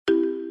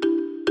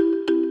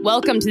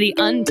Welcome to the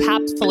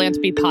Untapped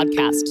Philanthropy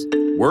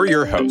Podcast. We're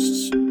your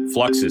hosts,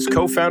 Flux's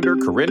co-founder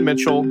Corinne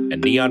Mitchell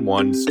and Neon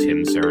One's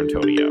Tim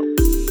Sarantonio.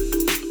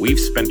 We've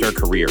spent our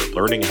career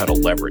learning how to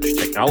leverage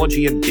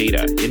technology and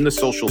data in the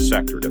social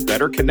sector to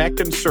better connect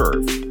and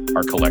serve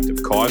our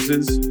collective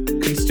causes,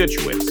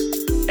 constituents,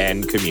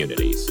 and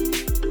communities.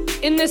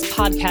 In this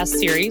podcast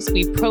series,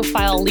 we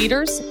profile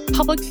leaders,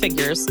 public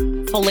figures,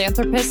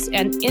 philanthropists,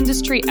 and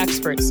industry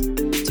experts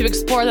to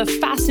explore the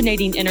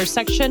fascinating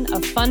intersection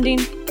of funding,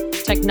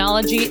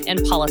 technology,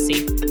 and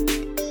policy.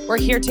 We're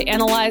here to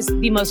analyze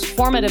the most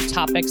formative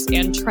topics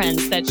and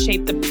trends that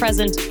shape the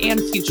present and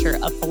future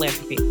of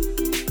philanthropy.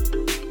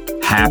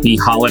 Happy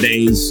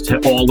holidays to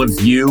all of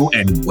you,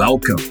 and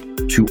welcome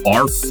to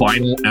our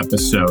final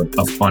episode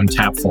of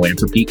Untapped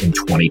Philanthropy in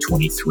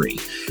 2023.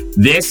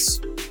 This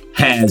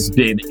has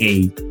been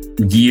a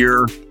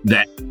year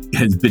that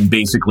has been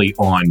basically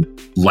on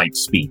light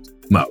speed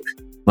mode.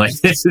 Like,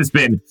 this has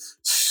been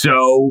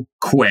so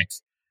quick.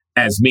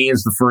 As me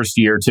as the first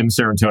year, Tim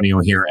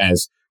Sarantonio here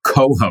as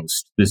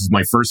co-host. This is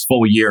my first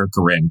full year,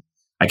 Corinne.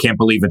 I can't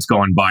believe it's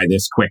gone by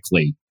this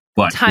quickly.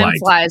 But time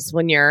flies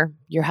when you're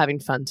having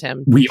fun,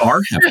 Tim. We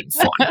are having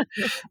fun.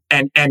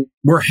 and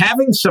we're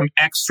having some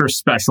extra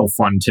special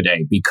fun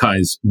today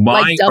because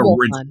like double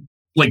fun,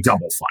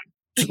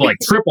 like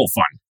triple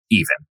fun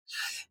even.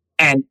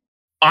 And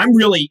I'm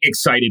really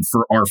excited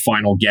for our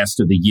final guest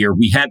of the year.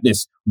 We had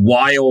this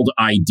wild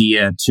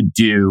idea to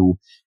do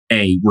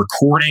a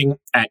recording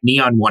at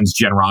Neon One's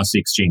Generosity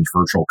Exchange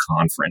virtual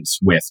conference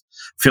with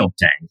Philip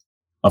Deng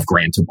of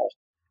Grantable.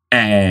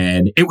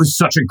 And it was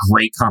such a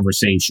great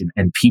conversation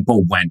and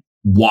people went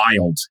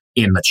wild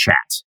in the chat.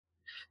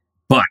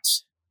 But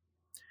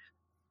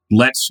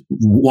let's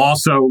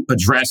also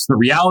address the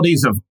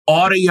realities of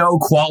audio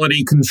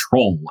quality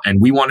control. And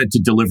we wanted to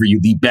deliver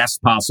you the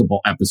best possible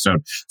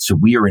episode. So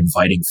we are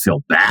inviting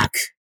Phil back.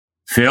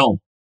 Philip,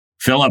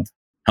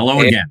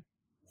 hello again.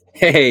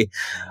 Hey,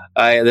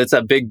 that's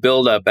a big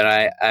buildup, and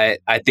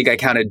I think I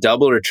counted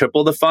double or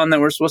triple the fun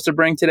that we're supposed to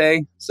bring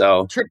today.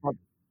 So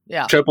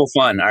triple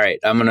fun. All right,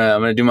 I'm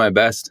gonna do my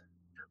best.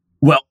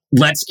 Well,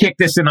 let's kick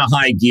this in a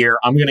high gear.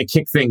 I'm gonna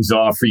kick things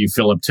off for you,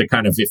 Philip, to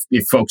kind of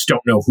if folks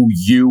don't know who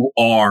you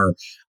are,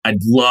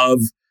 I'd love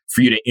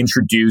for you to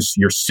introduce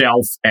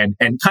yourself and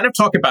kind of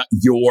talk about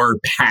your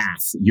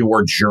path,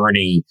 your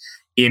journey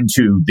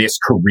into this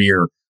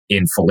career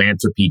in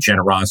philanthropy,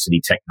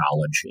 generosity,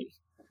 technology.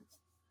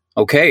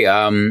 Okay.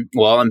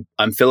 Well,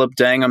 I'm Philip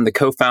Deng. I'm the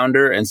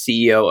co-founder and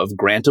CEO of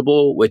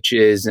Grantable, which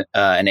is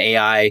an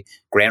AI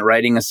grant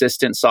writing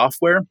assistant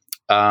software.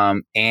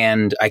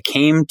 And I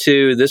came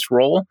to this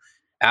role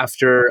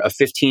after a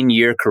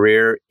 15-year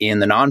career in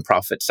the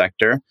nonprofit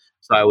sector.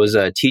 So I was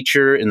a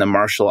teacher in the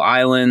Marshall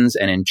Islands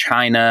and in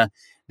China.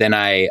 Then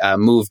I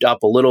moved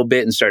up a little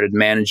bit and started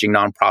managing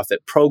nonprofit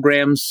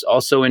programs,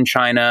 also in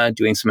China,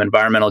 doing some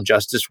environmental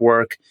justice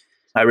work.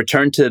 I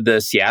returned to the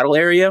Seattle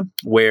area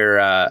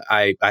where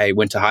I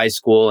went to high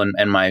school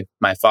and my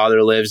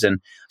father lives,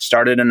 and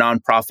started a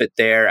nonprofit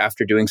there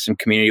after doing some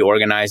community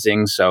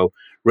organizing. So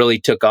really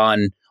took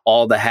on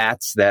all the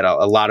hats that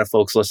a lot of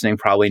folks listening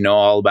probably know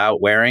all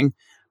about wearing.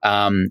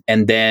 And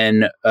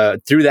then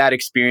through that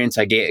experience,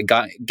 I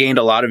gained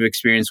a lot of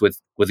experience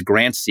with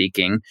grant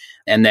seeking,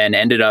 and then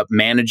ended up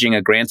managing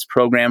a grants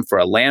program for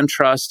a land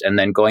trust, and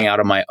then going out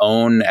on my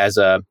own as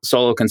a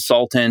solo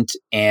consultant,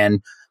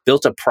 and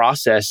built a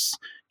process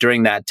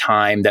during that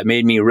time that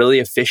made me really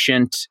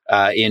efficient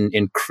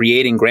in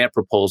creating grant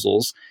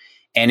proposals.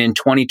 And in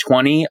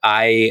 2020,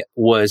 I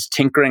was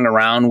tinkering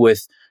around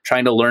with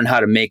trying to learn how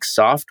to make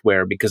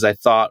software because I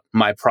thought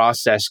my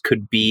process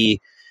could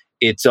be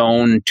its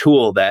own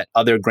tool that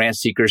other grant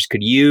seekers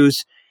could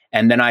use.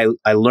 And then I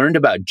learned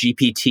about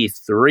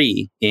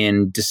GPT-3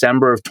 in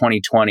December of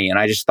 2020, and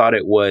I just thought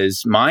it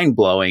was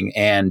mind-blowing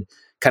and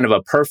kind of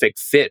a perfect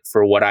fit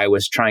for what I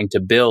was trying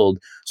to build.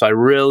 So I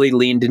really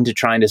leaned into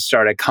trying to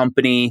start a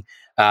company.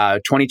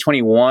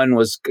 2021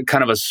 was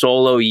kind of a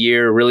solo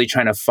year, really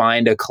trying to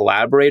find a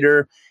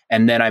collaborator.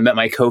 And then I met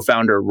my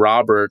co-founder,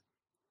 Robert,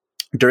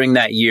 during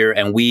that year,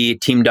 and we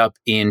teamed up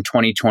in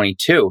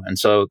 2022. And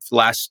so the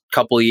last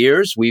couple of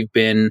years, we've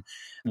been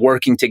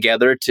working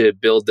together to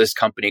build this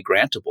company,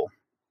 Grantable.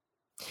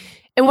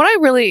 And what I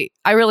really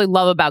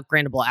love about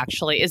Grantable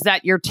actually is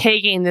that you're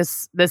taking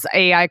this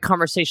AI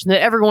conversation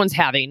that everyone's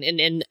having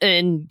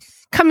and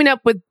coming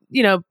up with,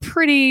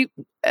 pretty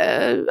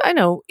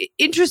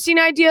interesting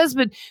ideas,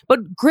 but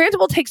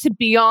Grantable takes it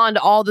beyond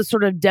all the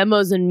sort of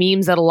demos and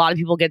memes that a lot of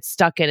people get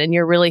stuck in, and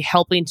you're really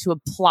helping to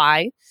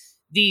apply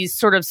these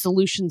sort of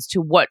solutions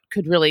to what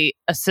could really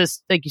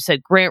assist, like you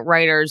said, grant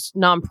writers,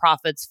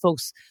 nonprofits,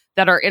 folks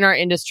that are in our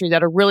industry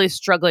that are really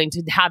struggling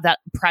to have that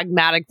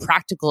pragmatic,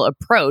 practical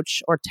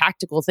approach or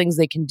tactical things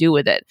they can do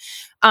with it.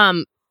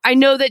 I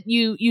know that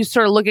you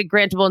sort of look at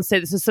Grantable and say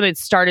this is something that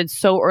started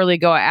so early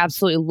ago. I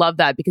absolutely love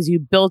that because you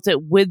built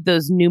it with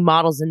those new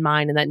models in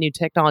mind and that new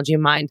technology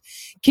in mind.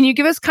 Can you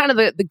give us kind of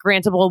the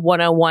Grantable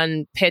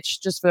 101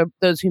 pitch just for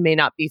those who may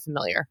not be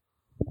familiar?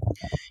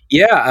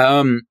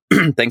 Yeah,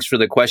 thanks for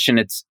the question.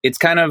 It's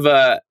kind of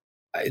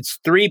it's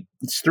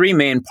three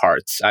main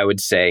parts, I would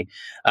say.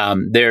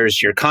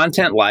 There's your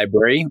content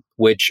library,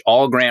 which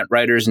all grant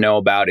writers know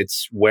about.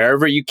 It's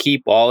wherever you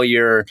keep all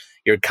your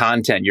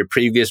content, your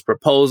previous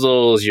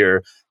proposals,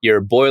 your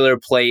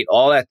boilerplate,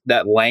 all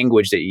that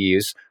language that you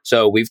use.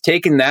 So we've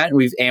taken that and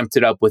we've amped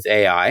it up with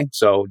AI.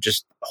 So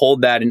just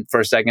hold that in for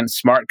a second.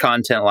 Smart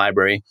content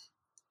library.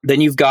 Then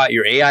you've got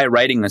your AI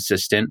writing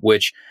assistant,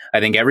 which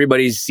I think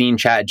everybody's seen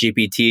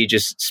ChatGPT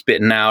just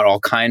spitting out all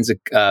kinds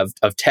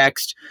of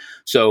text.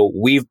 So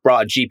we've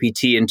brought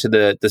GPT into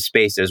the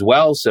space as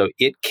well. So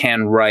it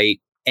can write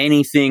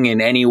anything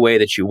in any way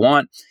that you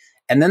want.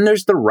 And then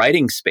there's the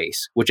writing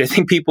space, which I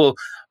think people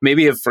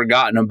maybe have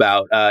forgotten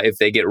about if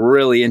they get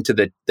really into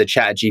the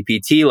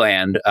ChatGPT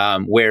land,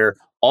 where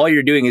all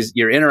you're doing is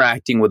you're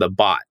interacting with a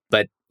bot.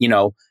 But,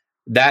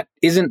 that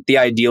isn't the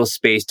ideal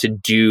space to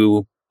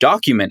do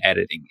document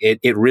editing.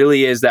 It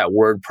really is that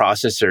word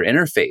processor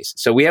interface.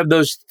 So we have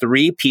those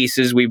three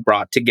pieces we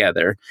brought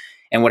together.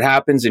 And what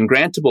happens in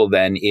Grantable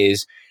then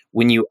is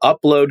when you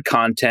upload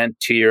content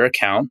to your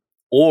account,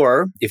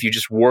 or if you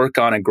just work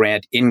on a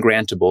grant in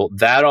Grantable,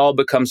 that all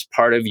becomes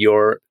part of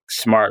your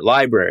smart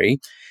library.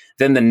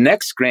 Then the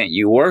next grant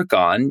you work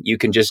on, you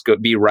can just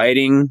be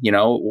writing,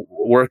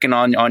 working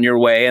on your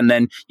way. And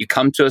then you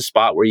come to a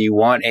spot where you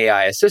want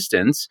AI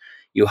assistance.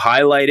 You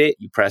highlight it,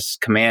 you press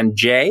Command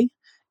J,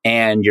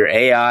 and your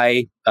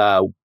AI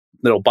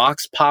little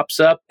box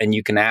pops up, and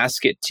you can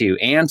ask it to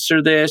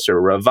answer this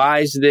or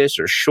revise this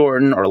or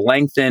shorten or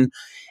lengthen.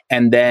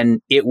 And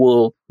then it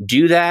will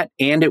do that,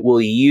 and it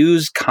will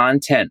use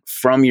content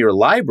from your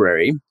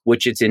library,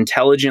 which it's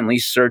intelligently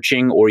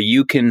searching, or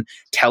you can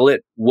tell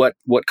it what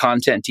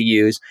content to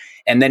use.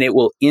 And then it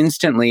will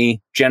instantly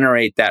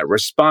generate that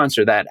response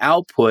or that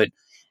output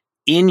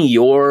in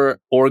your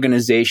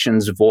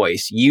organization's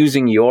voice,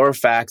 using your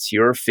facts,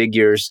 your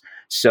figures.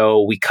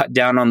 So we cut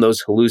down on those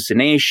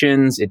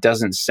hallucinations. It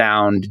doesn't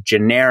sound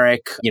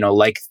generic,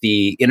 like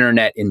the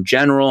internet in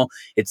general.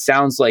 It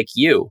sounds like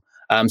you.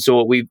 So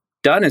what we've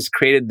done is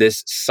created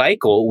this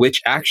cycle,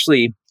 which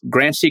actually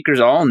grant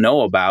seekers all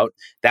know about.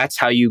 That's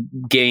how you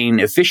gain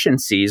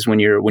efficiencies when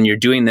you're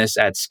doing this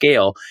at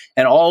scale.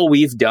 And all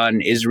we've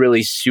done is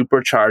really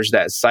supercharge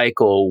that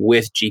cycle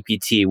with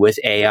GPT, with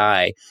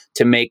AI,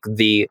 to make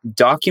the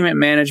document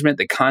management,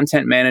 the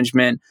content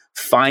management,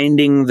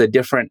 finding the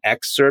different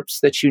excerpts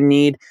that you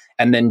need,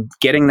 and then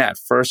getting that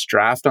first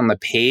draft on the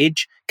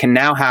page can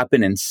now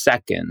happen in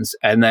seconds.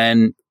 And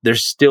then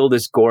there's still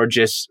this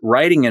gorgeous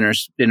writing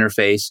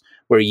interface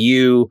where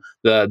you,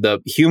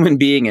 the human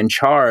being in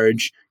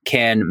charge,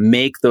 can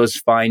make those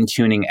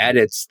fine-tuning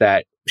edits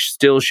that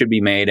still should be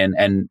made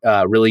and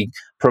really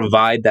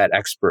provide that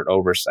expert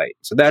oversight.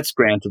 So that's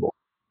Grantable.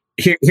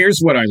 Here's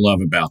what I love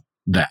about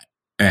that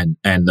and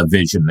the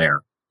vision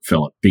there,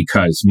 Philip,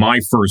 because my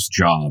first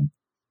job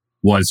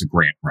was a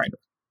grant writer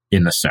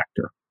in the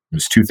sector. It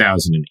was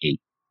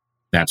 2008.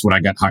 That's what I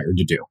got hired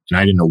to do. And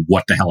I didn't know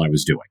what the hell I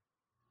was doing.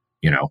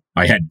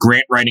 I had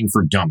grant writing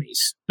for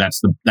dummies.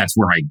 That's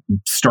where I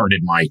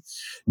started my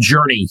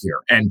journey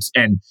here. And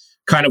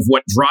kind of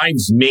what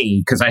drives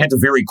me, because I had to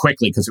very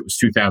quickly, because it was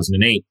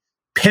 2008,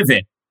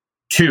 pivot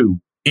to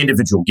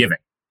individual giving,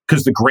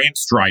 because the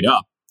grants dried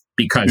up,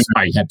 because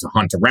I had to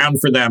hunt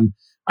around for them.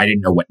 I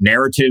didn't know what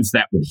narratives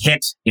that would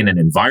hit in an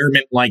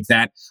environment like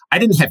that. I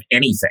didn't have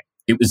anything.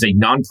 It was a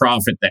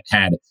nonprofit that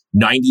had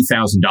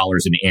 $90,000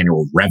 in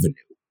annual revenue.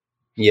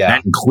 Yeah.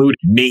 That included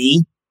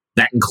me.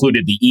 That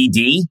included the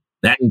ED.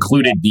 That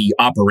included the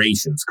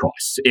operations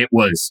costs. It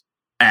was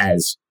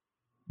as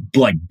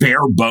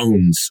bare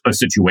bones a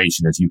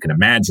situation as you can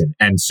imagine.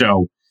 And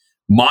so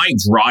my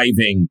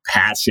driving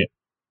passion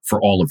for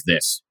all of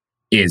this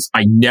is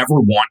I never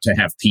want to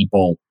have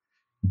people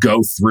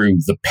go through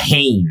the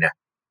pain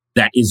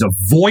that is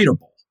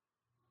avoidable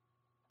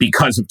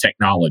because of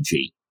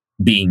technology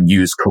being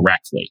used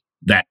correctly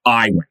that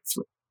I went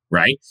through,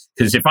 right?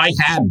 Because if I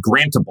had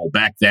Grantable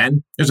back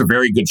then, there's a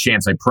very good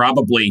chance I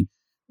probably,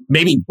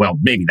 maybe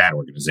that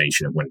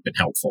organization, it wouldn't have been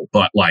helpful,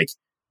 but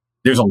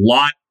there's a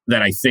lot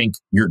that I think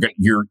you're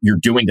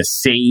doing to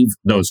save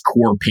those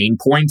core pain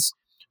points,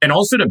 and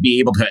also to be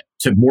able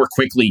to more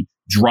quickly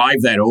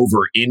drive that over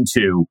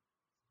into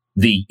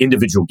the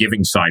individual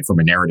giving side from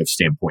a narrative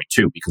standpoint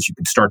too, because you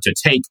can start to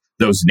take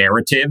those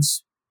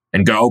narratives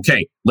and go,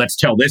 okay, let's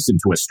tell this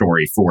into a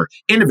story for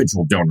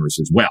individual donors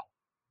as well,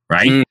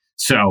 right?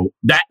 So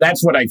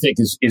that's what I think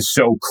is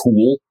so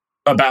cool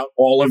about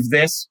all of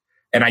this.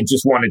 And I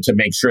just wanted to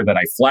make sure that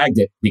I flagged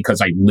it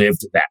because I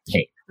lived that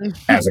pain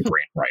as a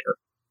grant writer.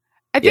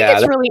 I think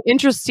it's really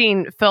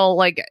interesting, Phil,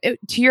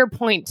 to your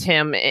point,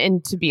 Tim,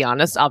 and to be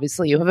honest,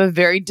 obviously you have a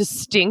very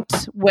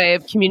distinct way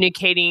of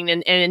communicating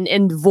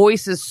and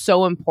voice is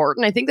so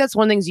important. I think that's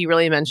one of the things you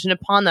really mentioned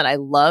upon that I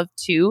love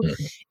too.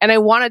 Mm-hmm. And I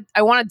want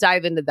to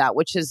dive into that,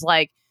 which is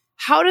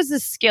how does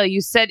this scale? You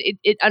said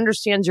it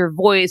understands your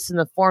voice and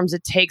the forms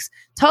it takes.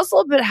 Tell us a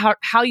little bit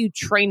how you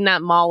train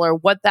that model or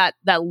what that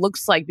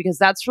looks like, because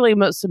that's really the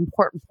most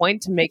important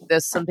point to make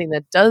this something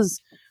that does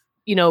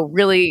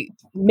really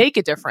make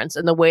a difference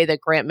in the way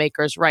that grant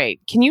makers write.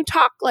 Can you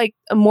talk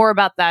more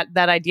about that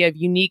idea of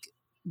unique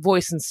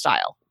voice and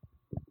style?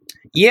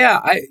 Yeah,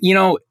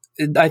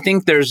 I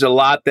think there's a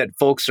lot that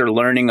folks are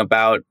learning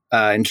about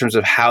in terms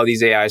of how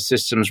these AI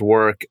systems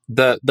work.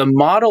 The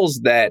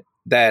models that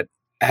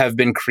have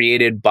been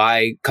created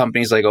by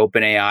companies like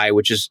OpenAI,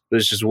 which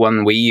is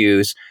one we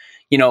use,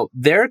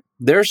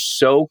 they're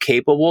so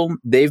capable.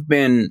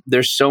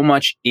 There's so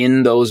much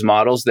in those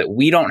models that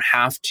we don't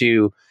have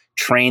to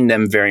train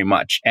them very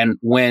much. And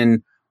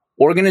when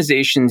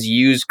organizations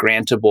use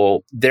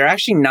Grantable, they're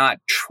actually not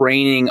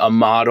training a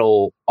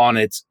model on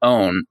its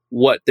own.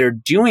 What they're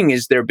doing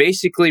is they're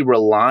basically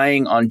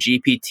relying on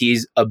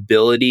GPT's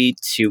ability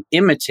to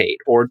imitate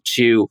or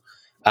to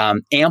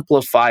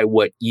amplify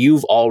what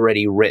you've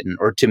already written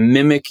or to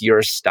mimic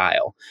your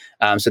style.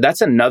 So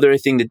that's another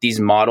thing that these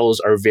models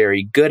are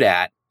very good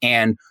at.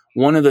 And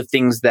one of the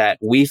things that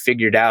we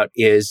figured out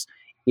is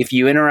if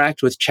you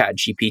interact with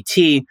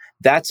ChatGPT,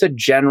 that's a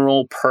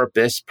general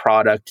purpose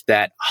product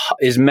that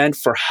is meant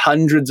for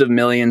hundreds of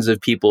millions of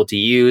people to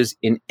use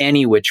in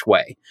any which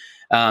way.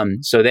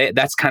 So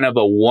that's kind of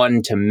a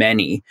one to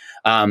many.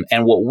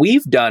 And what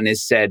we've done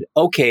is said,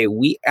 okay,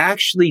 we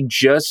actually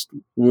just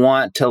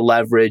want to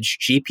leverage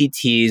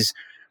GPT's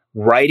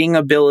writing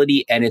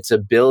ability and its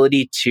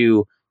ability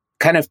to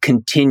kind of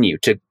continue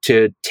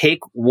to take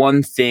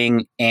one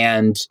thing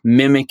and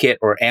mimic it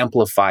or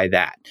amplify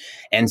that.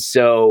 And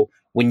so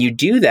when you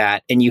do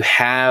that and you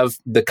have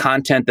the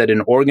content that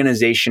an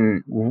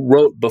organization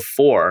wrote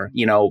before,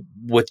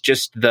 with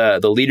just the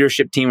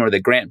leadership team or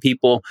the grant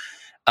people,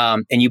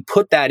 and you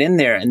put that in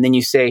there and then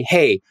you say,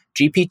 hey,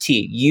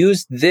 GPT,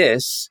 use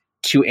this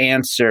to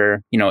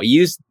answer,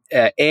 use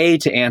A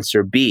to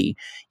answer B.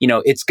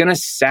 It's going to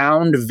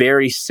sound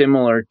very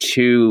similar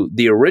to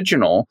the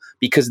original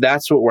because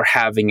that's what we're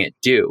having it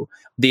do.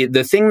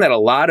 The thing that a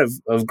lot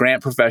of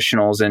grant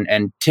professionals,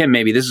 and Tim,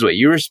 maybe this is what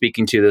you were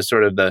speaking to, the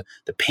sort of the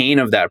pain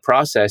of that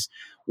process.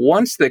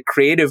 Once the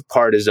creative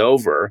part is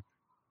over,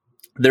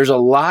 there's a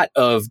lot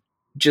of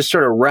just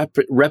sort of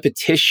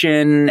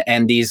repetition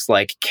and these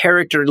like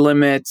character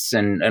limits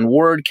and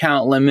word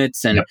count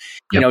limits and,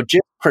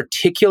 just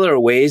particular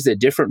ways that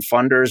different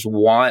funders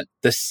want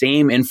the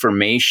same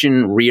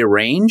information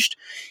rearranged.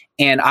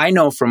 And I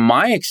know from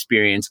my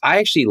experience, I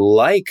actually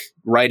like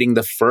writing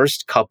the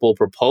first couple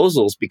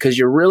proposals because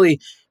you're really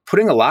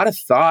putting a lot of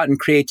thought and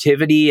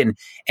creativity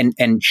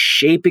and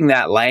shaping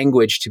that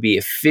language to be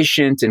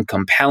efficient and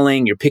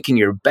compelling. You're picking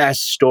your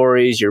best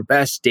stories, your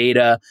best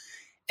data.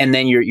 And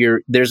then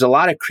there's a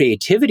lot of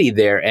creativity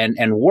there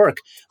and work.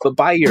 But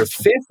by your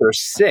fifth or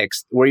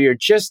sixth, where you're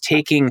just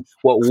taking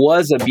what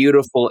was a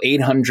beautiful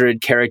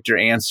 800 character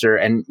answer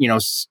and,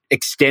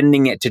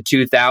 extending it to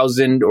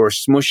 2000 or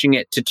smushing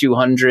it to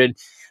 200,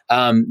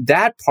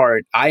 that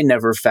part I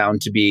never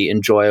found to be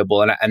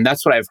enjoyable. And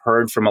that's what I've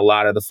heard from a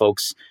lot of the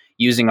folks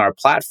using our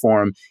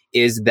platform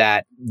is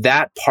that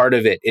part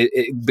of it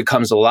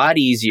becomes a lot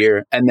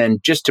easier. And then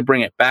just to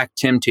bring it back,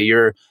 Tim, to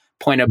your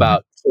point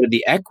about sort of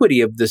the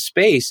equity of the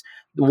space,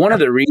 one of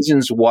the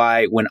reasons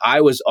why when I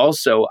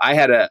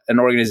had an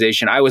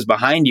organization, I was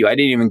behind you. I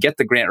didn't even get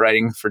the Grant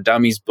Writing for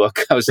Dummies book.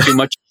 I was too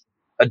much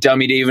a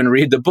dummy to even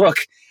read the book.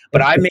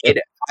 But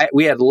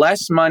we had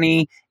less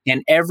money.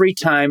 And every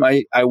time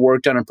I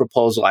worked on a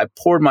proposal, I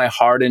poured my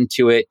heart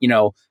into it,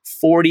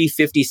 40,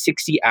 50,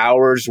 60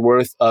 hours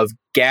worth of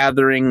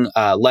gathering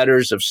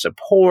letters of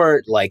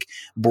support, like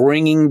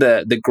bringing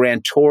the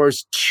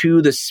grantors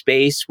to the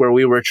space where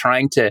we were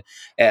trying to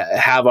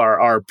have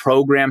our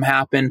program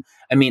happen.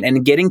 I mean,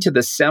 and getting to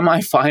the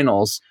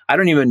semifinals, I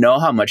don't even know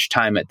how much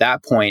time at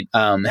that point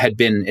had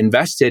been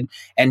invested,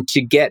 and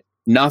to get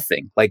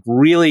nothing, like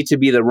really to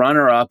be the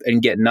runner up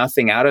and get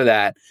nothing out of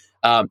that.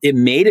 It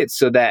made it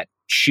so that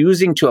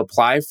choosing to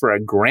apply for a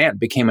grant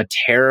became a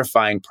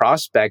terrifying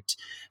prospect.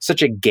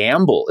 Such a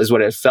gamble is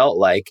what it felt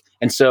like.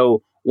 And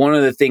so one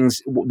of the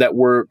things that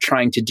we're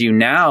trying to do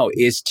now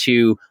is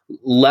to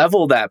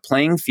level that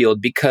playing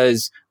field,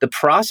 because the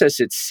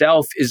process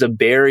itself is a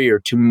barrier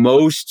to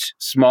most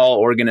small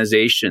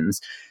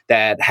organizations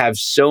that have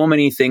so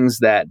many things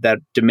that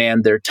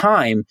demand their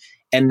time.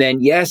 And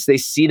then, yes, they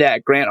see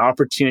that grant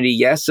opportunity.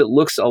 Yes, it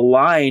looks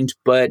aligned,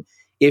 but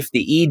if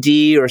the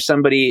ED or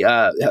somebody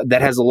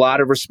that has a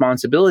lot of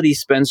responsibility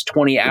spends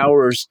 20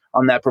 hours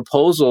on that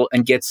proposal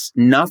and gets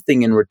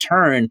nothing in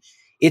return,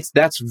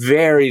 that's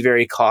very,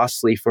 very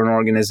costly for an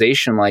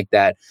organization like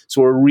that.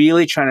 So we're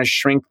really trying to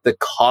shrink the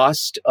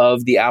cost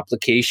of the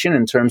application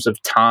in terms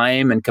of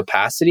time and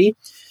capacity,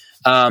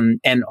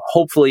 and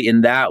hopefully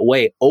in that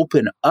way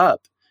open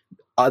up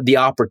the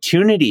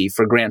opportunity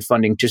for grant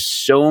funding to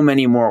so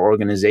many more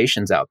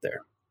organizations out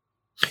there.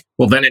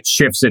 Well, then it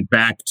shifts it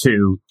back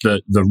to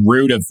the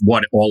root of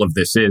what all of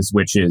this is,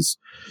 which is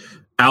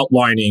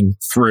outlining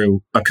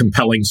through a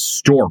compelling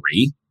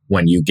story,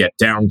 when you get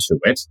down to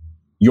it,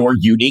 your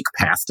unique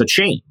path to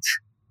change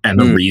and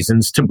the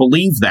reasons to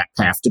believe that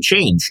path to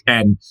change.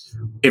 And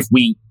if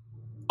we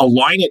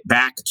align it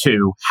back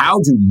to how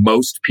do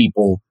most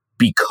people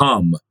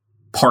become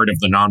part of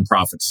the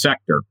nonprofit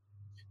sector,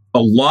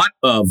 a lot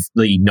of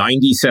the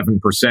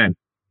 97%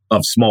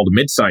 of small to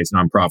mid-sized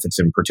nonprofits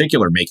in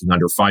particular making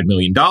under $5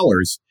 million,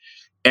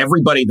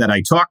 everybody that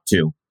I talk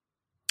to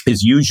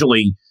is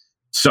usually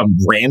some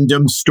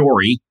random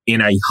story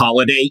in a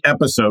holiday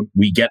episode.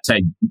 We get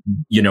to,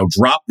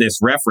 drop this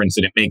reference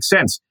and it makes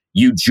sense.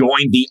 You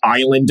join the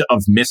island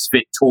of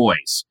misfit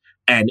toys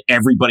and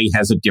everybody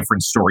has a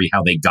different story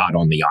how they got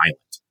on the island.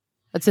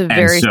 That's a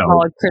very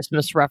solid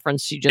Christmas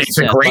reference you just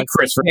did. It's a great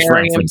Christmas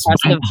reference.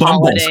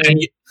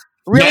 Holiday.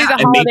 Really, the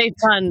holiday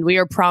fund we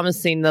are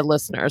promising the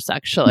listeners,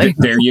 actually.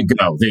 There you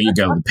go.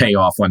 The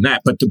payoff on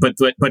that.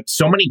 But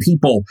so many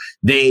people,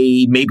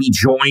 they maybe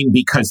join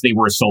because they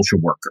were a social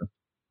worker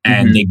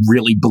and they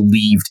really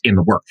believed in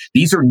the work.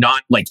 These are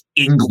not like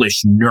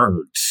English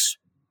nerds,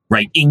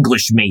 right?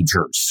 English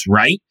majors,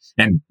 right?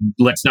 And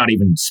let's not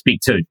even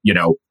speak to,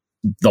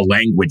 the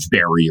language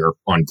barrier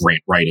on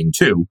grant writing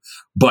too.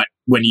 But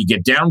when you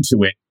get down to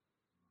it,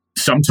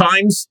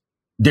 sometimes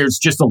there's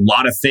just a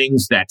lot of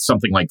things that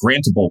something like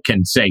Grantable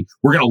can say,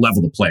 we're going to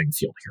level the playing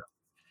field here.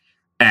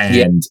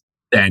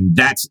 And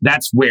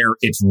that's where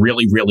it's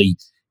really, really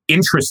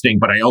interesting.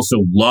 But I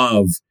also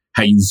love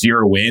how you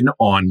zero in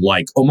on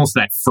like almost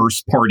that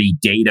first party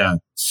data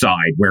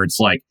side where it's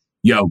like,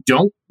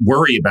 don't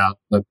worry about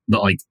the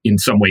like in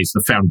some ways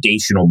the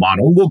foundational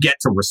model. We'll get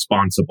to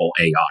responsible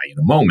AI in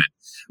a moment.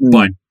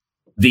 But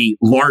the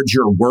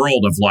larger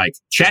world of like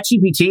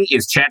ChatGPT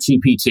is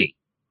ChatGPT.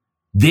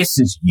 This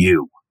is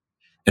you.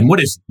 And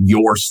what is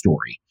your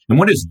story? And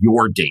what is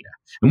your data?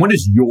 And what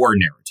is your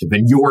narrative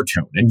and your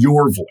tone and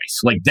your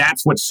voice? Like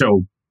that's what's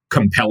so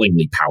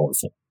compellingly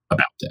powerful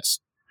about this.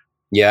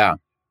 Yeah,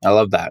 I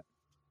love that.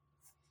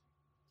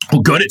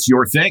 Well, good. It's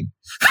your thing.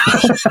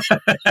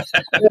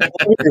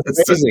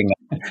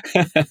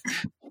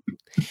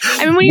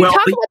 I mean, when you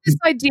talk about this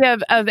idea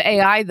of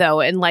AI,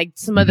 though, and like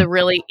some of the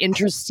really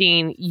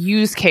interesting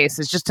use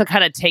cases, just to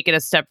kind of take it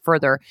a step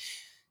further,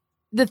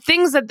 the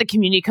things that the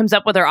community comes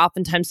up with are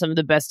oftentimes some of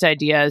the best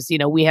ideas.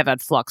 We have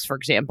at Flux, for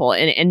example,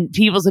 and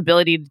people's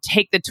ability to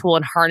take the tool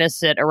and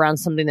harness it around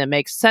something that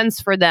makes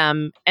sense for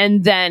them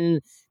and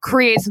then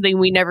create something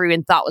we never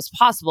even thought was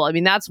possible. I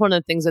mean, that's one of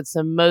the things that's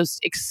the most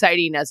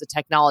exciting as a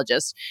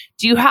technologist.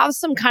 Do you have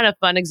some kind of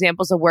fun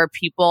examples of where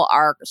people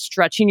are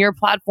stretching your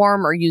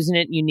platform or using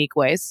it in unique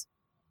ways?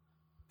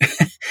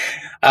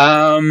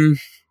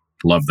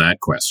 Love that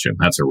question.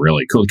 That's a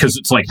really cool, because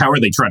it's like, how are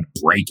they trying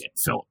to break it,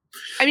 Philip?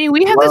 I mean,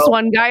 we have this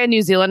one guy in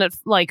New Zealand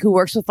who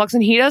works with Flux,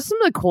 and he does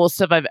some of the coolest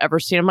stuff I've ever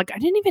seen. I'm like, I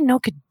didn't even know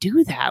it could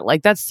do that.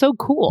 Like, that's so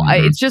cool.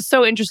 It's just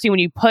so interesting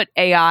when you put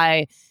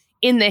AI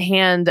in the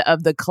hand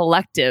of the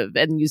collective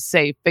and you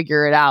say,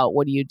 figure it out.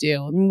 What do you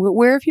do? I mean,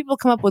 where have people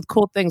come up with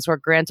cool things where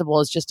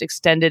Grantable is just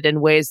extended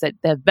in ways that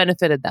have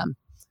benefited them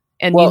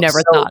and you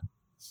never thought?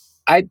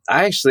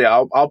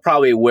 I'll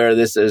probably wear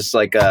this as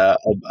like a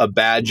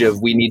badge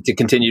of we need to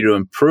continue to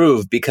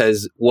improve,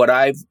 because what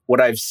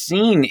I've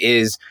seen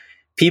is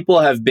people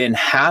have been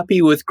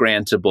happy with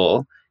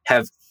Grantable,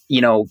 have,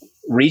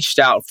 reached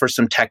out for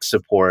some tech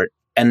support.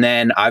 And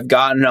then I've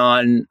gotten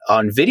on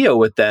video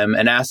with them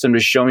and asked them to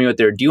show me what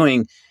they're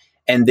doing.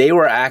 And they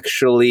were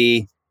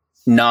actually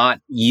not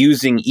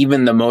using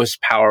even the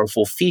most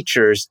powerful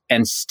features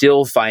and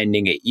still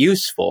finding it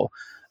useful.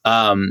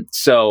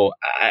 So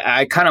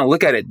I kind of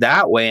look at it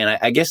that way. And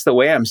I guess the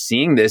way I'm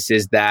seeing this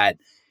is that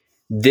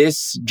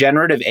this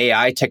generative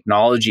AI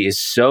technology is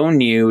so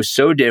new,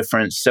 so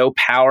different, so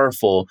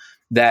powerful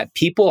that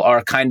people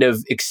are kind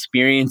of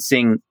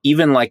experiencing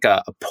even like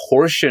a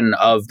portion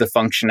of the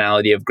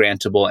functionality of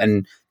Grantable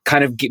and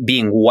kind of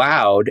being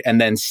wowed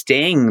and then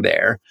staying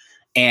there.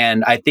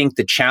 And I think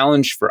the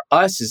challenge for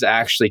us is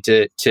actually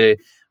to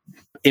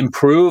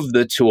improve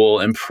the tool,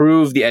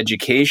 improve the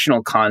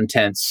educational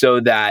content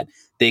so that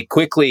they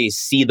quickly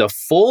see the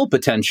full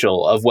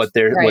potential of what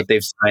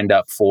they've signed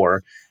up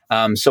for.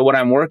 So what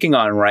I'm working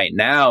on right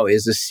now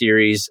is a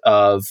series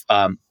of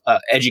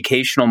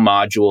educational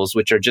modules,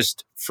 which are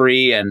just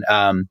free and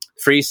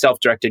free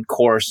self-directed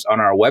course on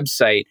our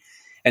website.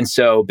 And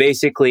so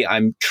basically,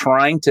 I'm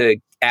trying to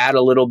add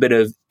a little bit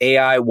of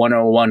AI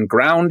 101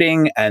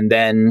 grounding and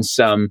then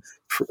some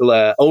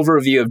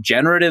overview of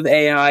generative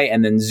AI,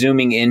 and then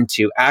zooming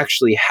into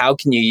actually how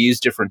can you use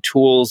different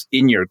tools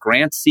in your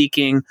grant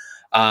seeking,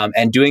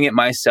 and doing it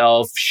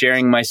myself,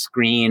 sharing my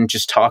screen,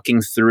 just talking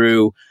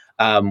through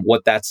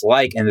what that's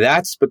like. And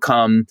that's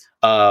become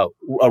a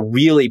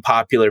really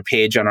popular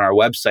page on our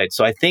website.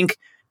 So I think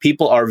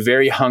people are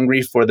very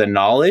hungry for the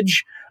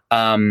knowledge.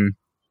 And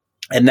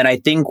then I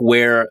think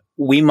where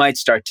we might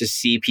start to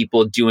see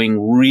people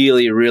doing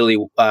really, really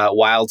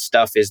wild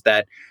stuff is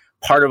that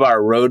part of our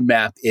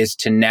roadmap is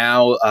to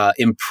now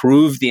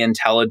improve the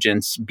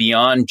intelligence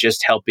beyond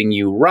just helping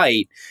you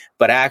write,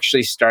 but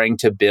actually starting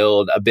to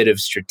build a bit of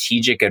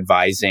strategic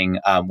advising.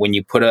 When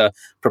you put a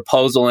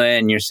proposal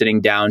in, you're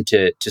sitting down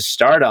to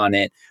start on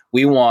it.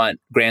 We want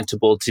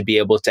Grantable to be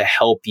able to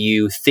help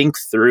you think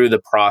through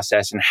the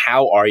process and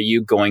how are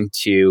you going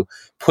to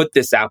put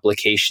this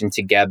application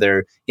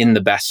together in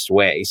the best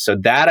way. So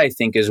that I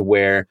think is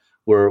where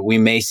where we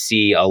may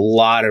see a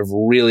lot of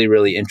really,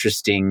 really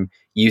interesting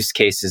use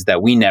cases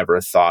that we never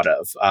thought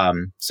of.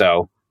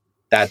 So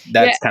that's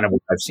kind of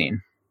what I've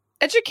seen.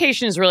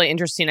 Education is really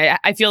interesting.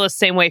 I feel the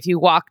same way. If you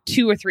walk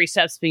 2 or 3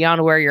 steps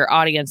beyond where your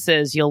audience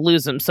is, you'll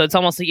lose them. So it's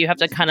almost like you have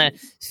to kind of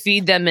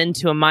feed them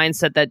into a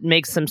mindset that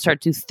makes them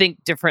start to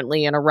think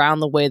differently and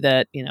around the way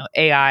that,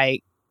 AI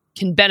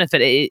can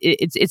benefit.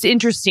 It's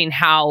interesting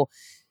how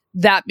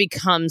that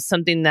becomes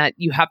something that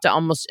you have to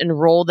almost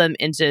enroll them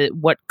into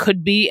what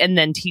could be and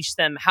then teach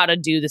them how to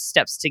do the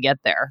steps to get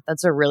there.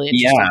 That's a really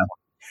interesting one.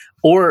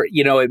 Or,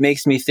 it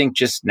makes me think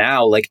just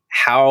now, like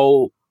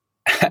how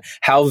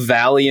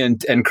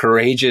valiant and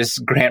courageous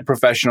grant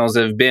professionals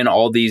have been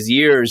all these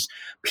years,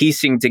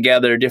 piecing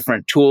together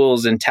different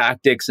tools and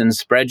tactics and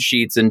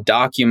spreadsheets and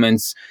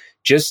documents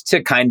just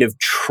to kind of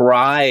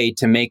try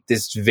to make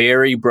this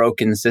very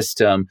broken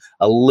system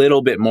a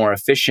little bit more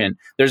efficient.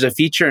 There's a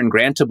feature in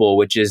Grantable,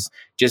 which is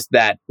just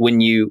that when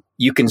you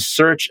can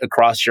search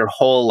across your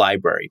whole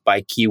library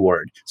by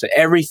keyword. So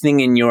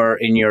everything in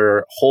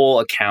your whole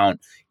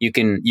account, you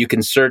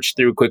can search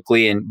through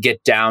quickly and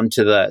get down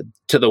to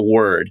the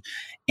word.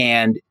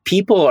 And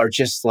people are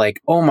just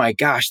like, oh my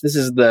gosh, this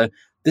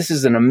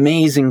is an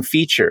amazing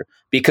feature,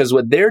 because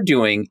what they're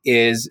doing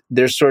is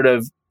they're sort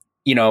of,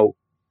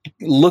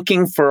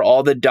 looking for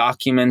all the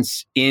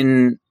documents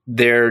in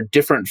their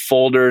different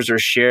folders or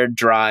shared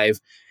drive,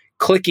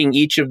 clicking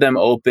each of them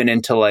open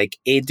into like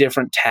 8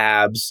 different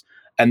tabs,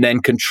 and then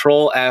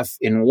Control F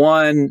in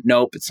one.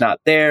 Nope, it's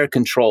not there.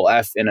 Control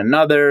F in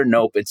another.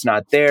 Nope, it's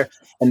not there.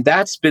 And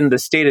that's been the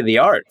state of the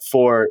art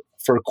for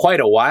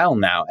quite a while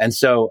now. And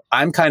so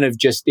I'm kind of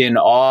just in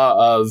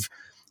awe of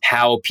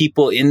how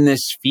people in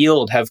this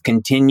field have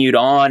continued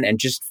on and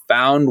just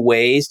found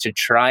ways to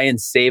try and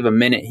save a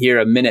minute here,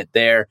 a minute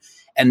there.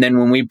 And then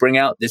when we bring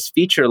out this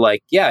feature,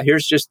 like,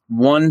 here's just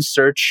one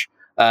search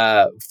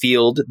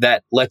field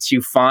that lets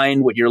you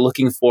find what you're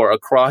looking for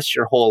across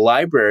your whole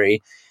library,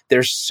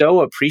 they're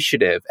so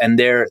appreciative. And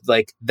they're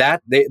like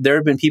that. There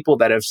have been people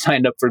that have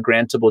signed up for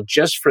Grantable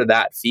just for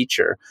that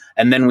feature.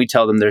 And then we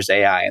tell them there's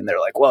AI and they're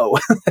like, whoa,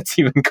 that's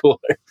even cooler.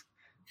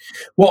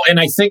 Well, and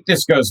I think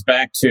this goes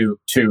back to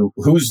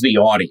who's the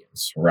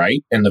audience,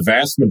 right? And the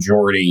vast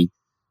majority,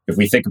 if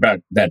we think about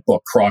that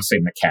book,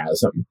 Crossing the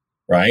Chasm,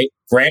 right?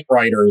 Grant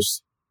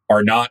writers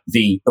are not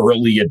the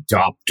early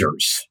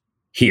adopters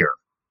here.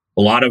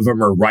 A lot of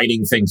them are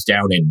writing things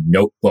down in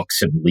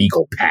notebooks and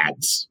legal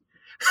pads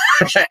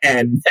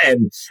and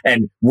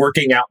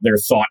working out their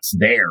thoughts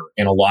there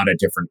in a lot of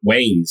different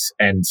ways.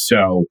 And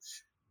so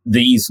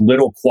these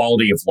little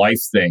quality of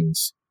life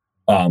things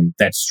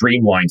that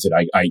streamlines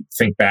it. I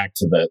think back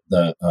to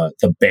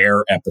the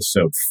bear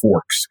episode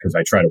Forks, because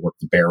I try to work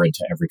the bear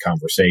into every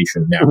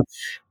conversation now,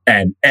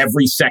 and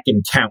every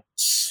second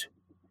counts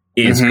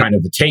is kind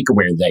of the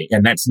takeaway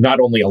and that's not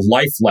only a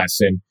life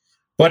lesson,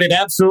 but it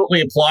absolutely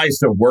applies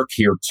to work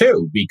here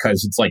too,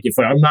 because it's like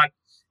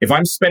if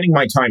I'm spending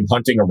my time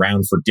hunting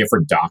around for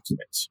different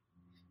documents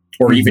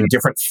or even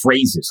different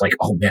phrases, like,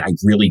 oh man, I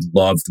really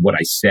loved what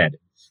I said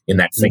in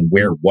that thing.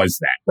 Where was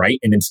that? Right.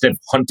 And instead of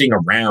hunting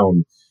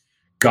around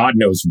God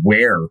knows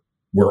where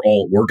we're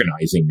all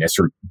organizing this,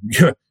 or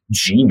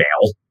Gmail,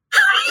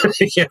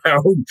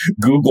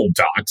 Google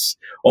Docs,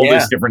 all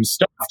this different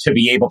stuff, to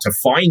be able to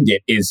find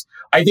it is,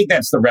 I think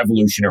that's the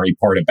revolutionary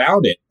part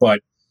about it. But,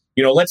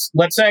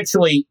 let's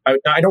actually,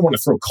 I don't want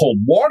to throw cold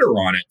water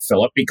on it,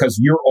 Philip, because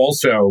you're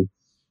also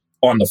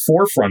on the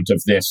forefront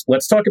of this.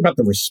 Let's talk about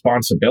the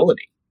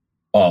responsibility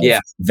of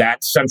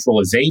that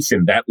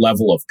centralization, that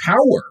level of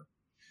power,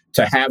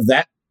 to have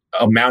that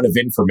amount of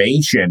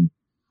information.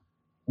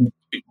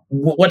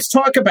 Let's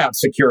talk about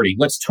security.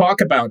 Let's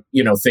talk about,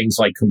 things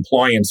like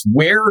compliance.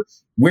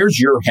 Where's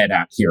your head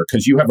at here?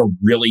 Because you have a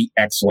really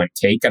excellent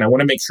take, and I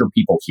want to make sure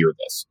people hear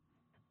this.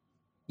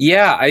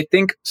 Yeah, I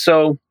think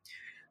so.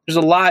 There's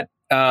a lot.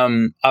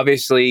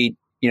 Obviously,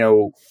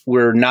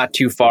 we're not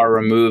too far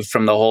removed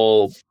from the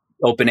whole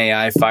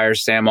OpenAI fire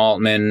Sam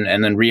Altman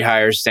and then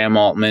rehire Sam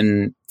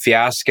Altman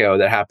fiasco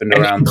that happened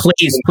around.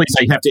 Please,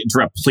 I have to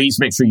interrupt. Please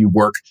make sure you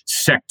work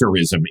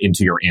sectorism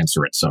into your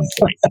answer at some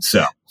point.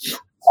 So.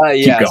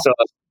 So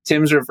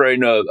Tim's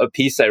referring to a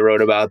piece I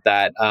wrote about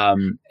that,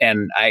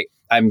 and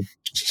I'm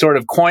sort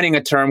of coining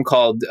a term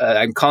called,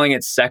 I'm calling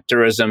it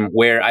sectorism,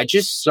 where I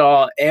just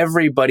saw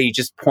everybody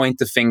just point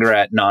the finger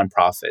at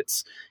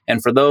nonprofits.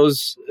 And for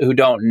those who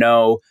don't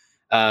know,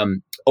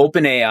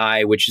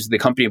 OpenAI, which is the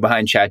company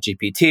behind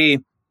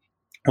ChatGPT,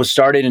 was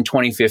started in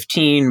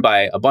 2015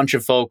 by a bunch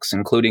of folks,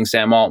 including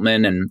Sam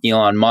Altman and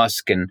Elon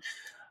Musk and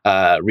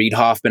Reid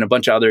Hoffman, a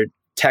bunch of other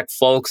tech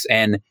folks,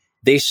 and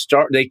they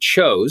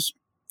chose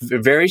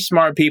very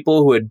smart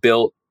people who had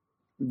built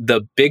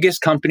the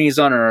biggest companies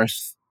on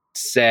earth,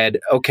 said,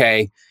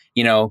 okay,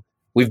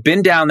 we've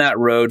been down that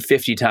road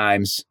 50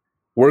 times.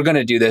 We're going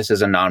to do this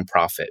as a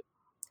nonprofit.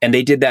 And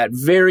they did that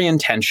very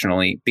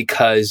intentionally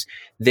because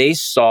they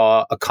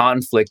saw a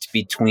conflict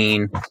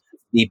between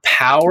the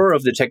power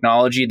of the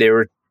technology they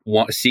were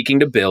seeking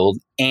to build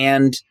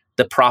and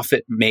the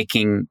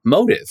profit-making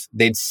motive.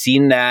 They'd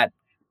seen that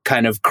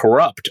kind of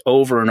corrupt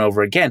over and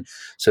over again.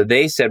 So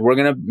they said, we're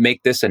going to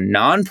make this a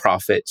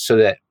nonprofit so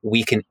that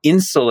we can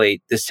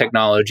insulate this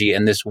technology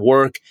and this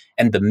work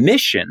and the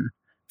mission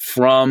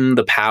from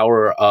the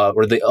power of,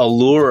 or the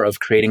allure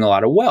of creating a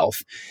lot of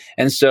wealth.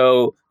 And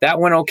so that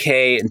went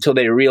okay until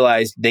they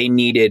realized they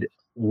needed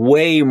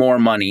way more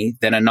money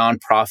than a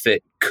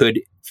nonprofit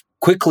could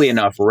quickly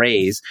enough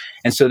raise.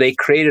 And so they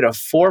created a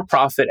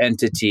for-profit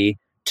entity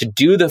to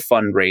do the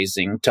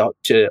fundraising,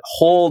 to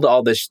hold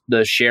all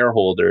the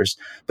shareholders,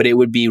 but it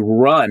would be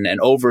run and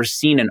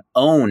overseen and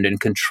owned and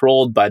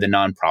controlled by the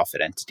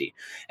nonprofit entity.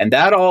 And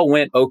that all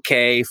went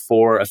okay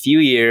for a few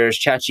years.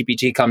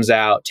 ChatGPT comes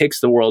out, takes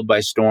the world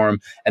by storm.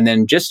 And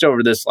then just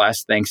over this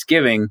last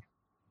Thanksgiving,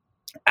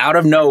 out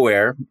of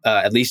nowhere,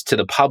 at least to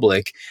the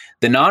public,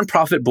 the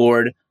nonprofit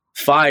board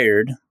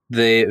fired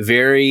the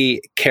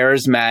very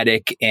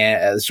charismatic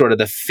and sort of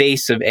the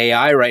face of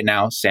AI right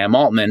now, Sam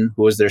Altman,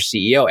 who was their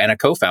CEO and a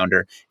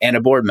co-founder and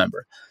a board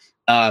member.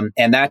 And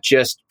that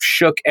just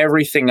shook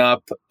everything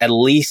up, at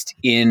least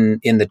in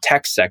the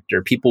tech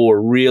sector. People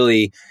were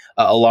really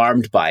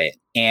alarmed by it.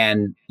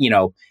 And,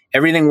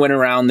 everything went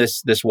around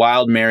this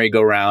wild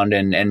merry-go-round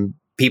and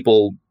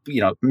people,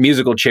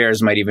 musical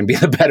chairs might even be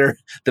the better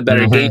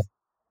game.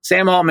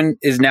 Sam Altman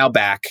is now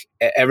back.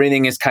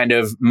 Everything is kind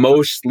of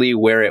mostly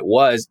where it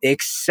was,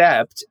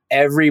 except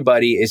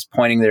everybody is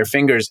pointing their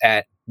fingers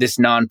at this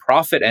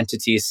nonprofit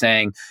entity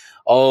saying,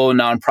 oh,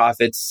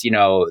 nonprofits,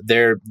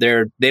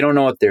 they don't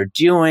know what they're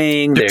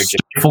doing. They're just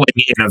stifling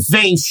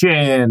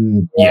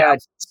innovation. Yeah,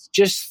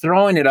 just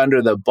throwing it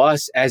under the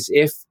bus as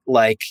if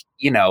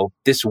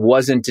this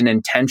wasn't an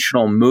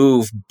intentional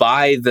move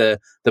by the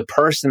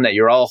person that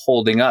you're all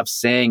holding up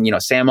saying,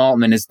 Sam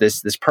Altman is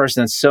this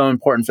person that's so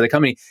important for the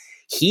company.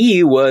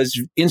 He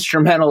was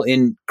instrumental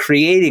in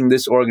creating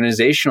this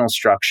organizational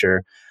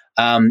structure.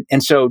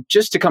 And so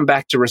just to come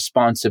back to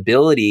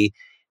responsibility,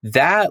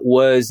 that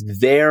was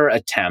their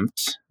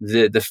attempt,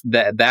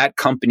 that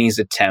company's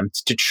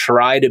attempt to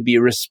try to be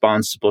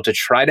responsible, to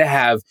try to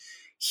have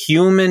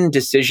human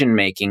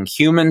decision-making,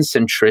 human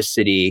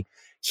centricity,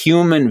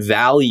 human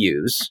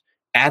values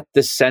at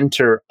the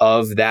center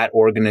of that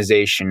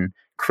organization,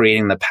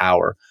 creating the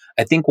power.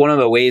 I think one of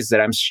the ways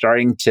that I'm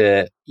starting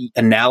to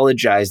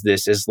analogize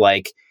this is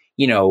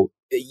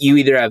you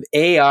either have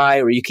AI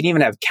or you can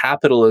even have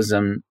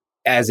capitalism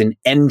as an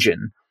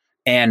engine.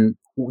 And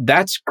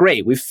that's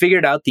great. We've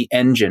figured out the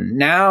engine.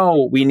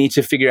 Now we need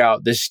to figure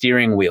out the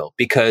steering wheel,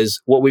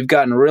 because what we've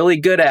gotten really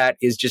good at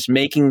is just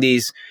making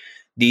these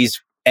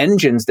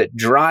engines that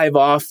drive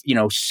off,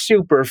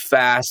 super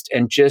fast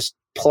and just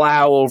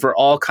plow over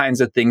all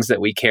kinds of things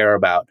that we care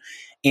about.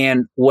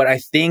 And what I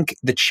think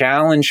the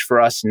challenge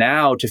for us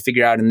now to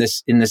figure out in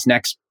this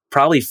next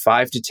probably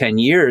 5 to 10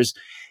 years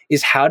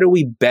is how do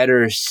we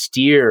better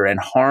steer and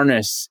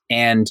harness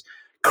and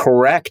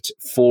correct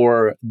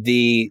for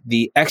the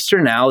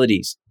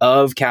externalities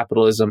of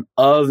capitalism,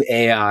 of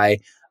AI,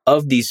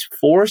 of these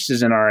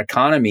forces in our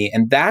economy.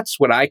 And that's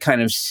what I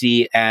kind of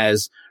see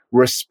as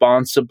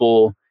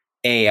responsible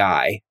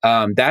AI.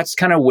 That's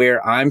kind of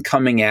where I'm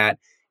coming at,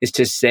 is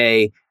to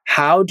say,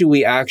 how do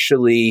we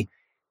actually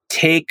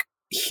take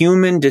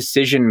human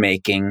decision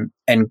making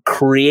and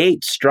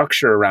create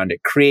structure around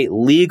it, create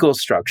legal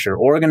structure,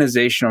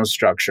 organizational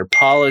structure,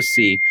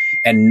 policy,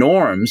 and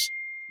norms?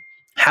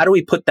 How do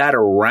we put that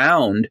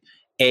around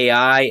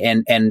AI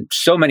and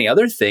so many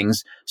other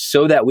things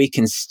so that we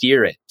can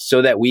steer it,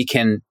 so that we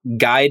can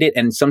guide it,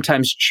 and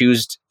sometimes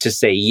choose to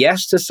say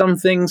yes to some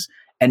things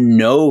and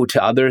no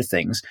to other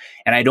things?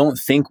 And I don't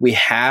think we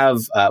have,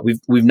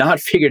 we've not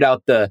figured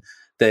out the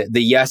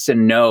yes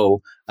and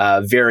no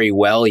very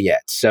well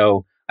yet.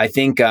 So I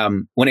think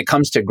when it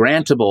comes to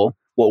Grantable,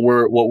 what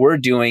we're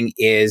doing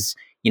is,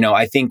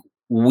 I think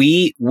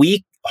we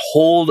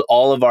hold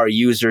all of our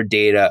user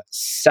data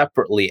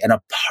separately and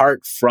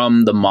apart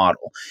from the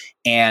model.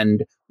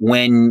 And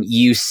when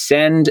you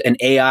send an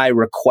AI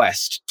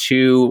request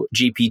to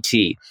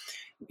GPT,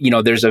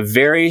 there's a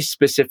very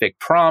specific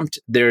prompt.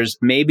 There's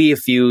maybe a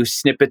few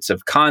snippets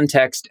of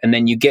context, and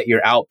then you get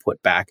your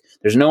output back.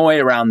 There's no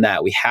way around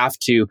that. We have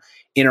to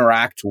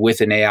interact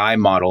with an AI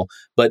model,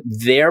 but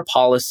their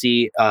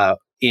policy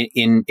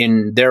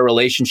in their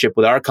relationship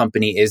with our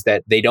company is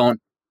that they don't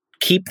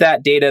keep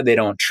that data. They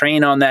don't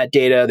train on that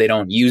data. They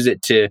don't use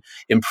it to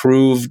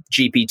improve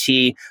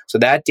GPT. So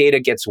that data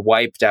gets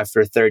wiped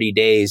after 30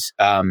 days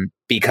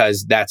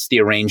because that's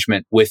the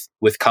arrangement with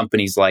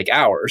companies like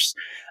ours.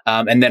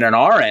 And then on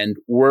our end,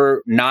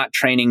 we're not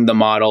training the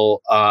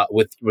model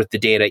with the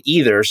data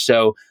either.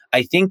 So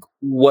I think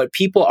what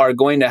people are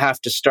going to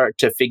have to start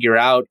to figure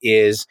out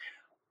is,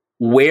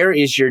 where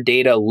is your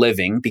data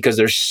living? Because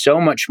there's so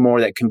much more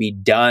that can be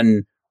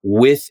done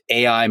with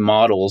AI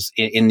models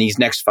in these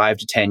next 5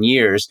 to 10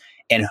 years.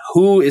 And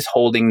who is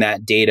holding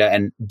that data?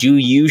 And do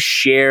you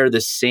share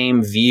the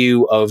same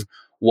view of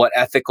what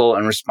ethical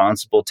and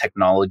responsible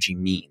technology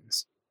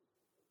means?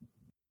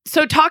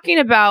 So talking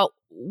about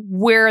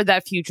where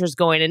that future is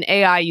going. And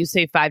AI, you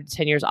say 5 to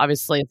 10 years,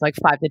 obviously it's like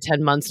 5 to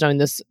 10 months, knowing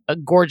this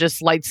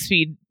gorgeous light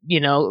speed,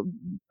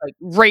 like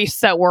race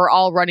that we're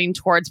all running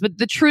towards. But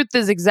the truth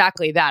is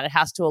exactly that. It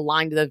has to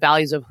align to the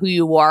values of who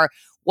you are,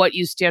 what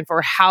you stand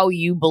for, how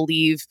you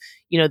believe,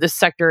 this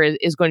sector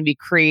is going to be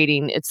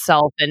creating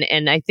itself.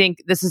 And I think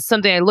this is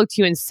something I look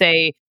to you and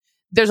say,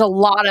 there's a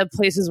lot of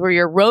places where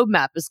your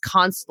roadmap is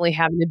constantly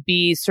having to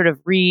be sort of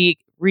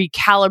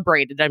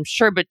recalibrated, I'm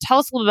sure. But tell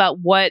us a little about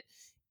what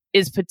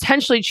is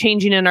potentially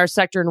changing in our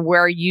sector and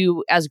where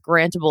you as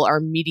Grantable are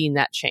meeting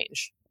that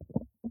change.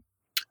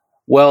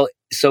 Well,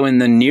 so in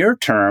the near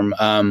term,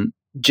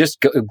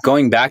 just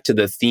going back to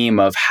the theme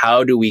of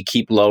how do we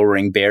keep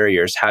lowering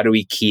barriers? How do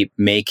we keep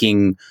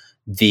making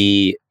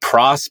the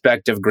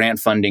prospect of grant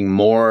funding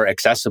more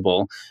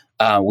accessible?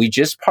 We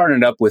just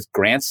partnered up with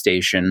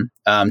GrantStation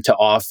to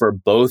offer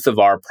both of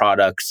our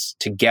products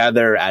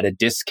together at a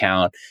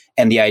discount.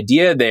 And the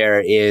idea there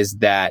is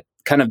that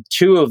kind of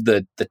two of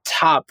the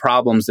top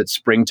problems that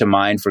spring to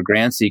mind for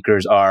grant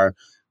seekers are,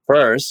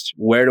 first,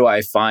 where do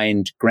I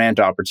find grant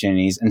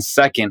opportunities? And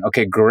second,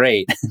 okay,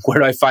 great, where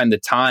do I find the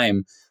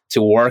time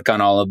to work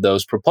on all of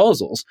those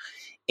proposals?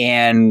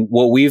 And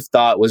what we've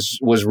thought was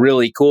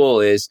really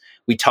cool is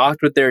we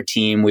talked with their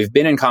team. We've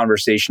been in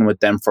conversation with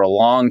them for a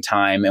long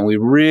time, and we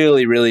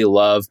really, really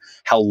love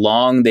how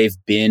long they've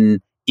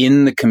been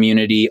in the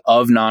community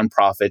of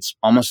nonprofits,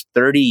 almost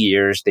 30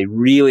 years. They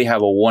really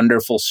have a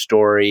wonderful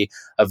story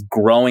of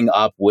growing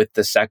up with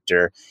the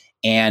sector.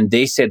 And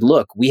they said,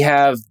 look, we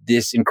have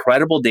this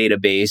incredible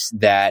database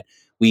that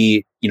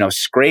we,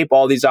 scrape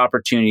all these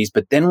opportunities,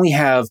 but then we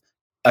have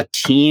a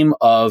team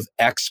of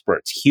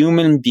experts,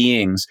 human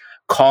beings,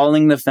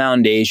 calling the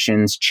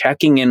foundations,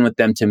 checking in with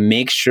them to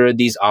make sure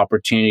these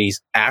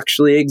opportunities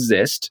actually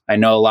exist. I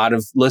know a lot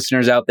of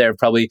listeners out there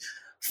probably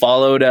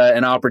followed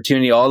an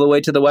opportunity all the way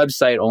to the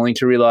website only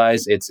to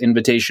realize it's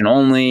invitation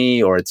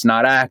only or it's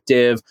not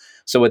active.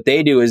 So what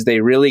they do is they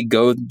really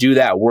go do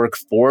that work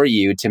for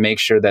you to make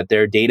sure that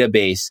their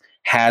database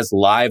has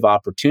live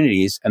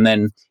opportunities. And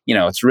then,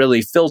 it's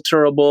really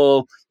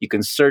filterable. You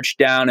can search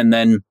down, and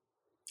then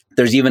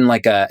there's even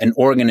like an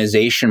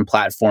organization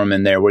platform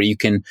in there where you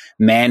can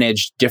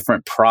manage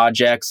different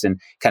projects and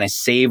kind of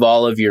save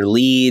all of your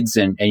leads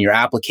and your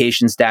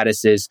application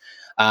statuses.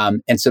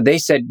 And so they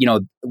said,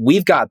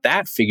 we've got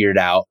that figured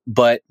out.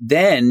 But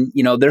then,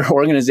 there are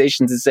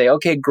organizations that say,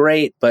 okay,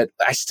 great, but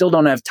I still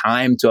don't have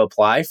time to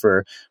apply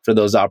for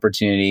those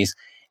opportunities.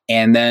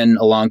 And then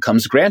along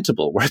comes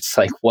Grantable, where it's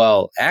like,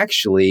 well,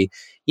 actually,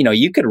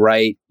 you could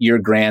write your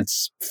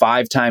grants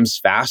 5 times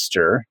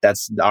faster.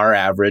 That's our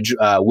average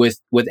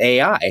with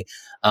AI.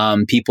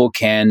 People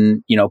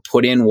can,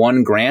 put in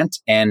one grant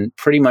and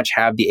pretty much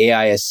have the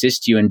AI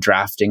assist you in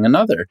drafting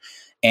another.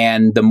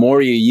 And the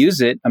more you use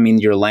it,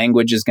 your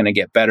language is going to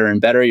get better and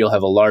better. You'll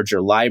have a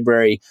larger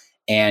library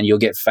and you'll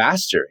get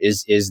faster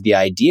is the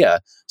idea.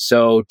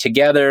 So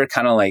together,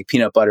 kind of like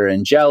peanut butter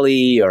and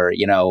jelly or,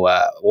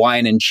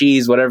 wine and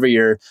cheese, whatever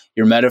your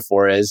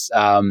metaphor is,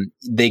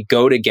 they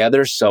go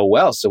together so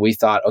well. So we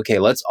thought, okay,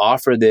 let's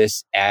offer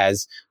this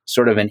as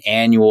sort of an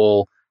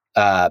annual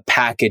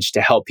package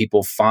to help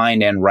people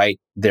find and write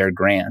their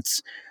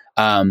grants.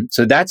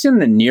 So that's in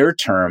the near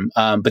term.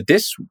 But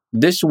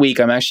this week,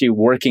 I'm actually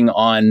working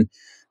on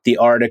the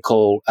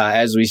article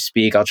as we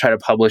speak. I'll try to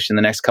publish in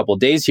the next couple of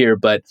days here.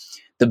 But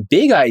the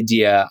big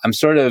idea, I'm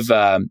sort of,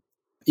 I'm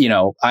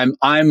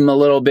a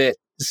little bit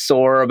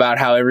sore about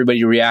how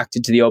everybody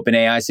reacted to the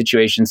OpenAI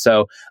situation.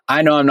 So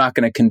I know I'm not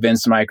going to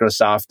convince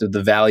Microsoft of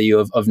the value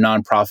of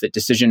nonprofit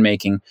decision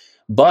making.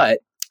 But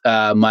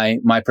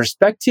my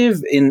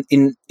perspective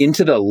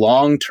into the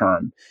long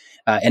term,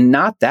 and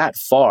not that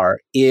far,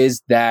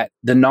 is that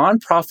the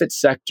nonprofit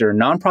sector,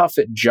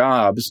 nonprofit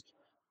jobs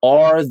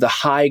are the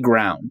high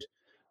ground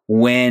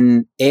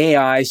when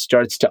AI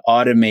starts to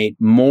automate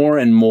more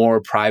and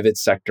more private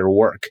sector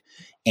work.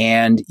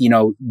 And,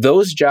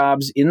 those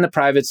jobs in the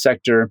private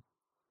sector,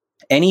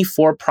 any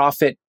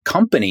for-profit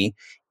company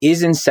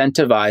is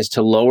incentivized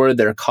to lower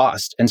their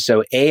cost. And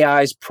so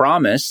AI's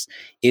promise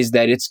is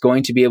that it's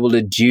going to be able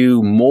to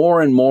do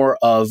more and more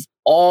of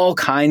all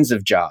kinds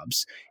of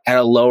jobs at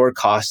a lower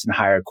cost and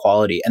higher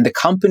quality. And the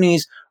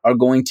companies are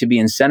going to be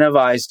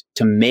incentivized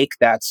to make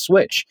that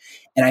switch.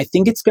 And I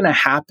think it's going to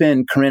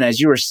happen, Corinne, as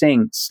you were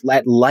saying,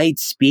 at light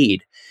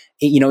speed.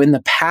 In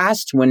the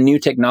past, when new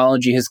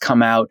technology has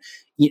come out,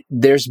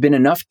 there's been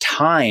enough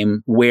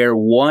time where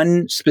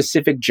one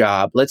specific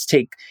job, let's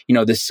take,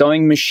 the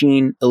sewing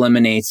machine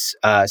eliminates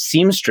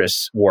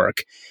seamstress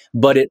work,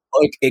 but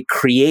it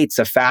creates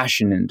a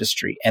fashion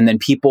industry. And then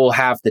people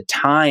have the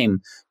time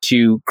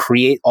to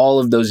create all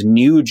of those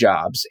new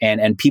jobs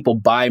and people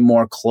buy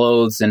more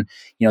clothes. And,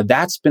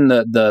 that's been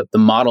the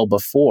model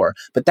before,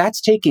 but that's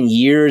taken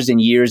years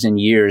and years and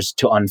years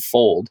to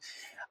unfold.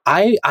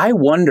 I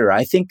wonder,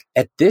 I think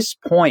at this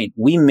point,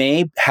 we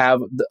may have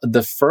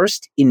the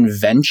first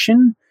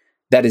invention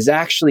that is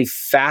actually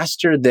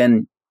faster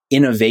than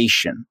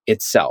innovation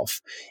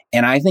itself.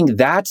 And I think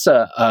that's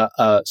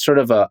a sort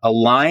of a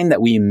line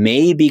that we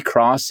may be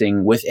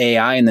crossing with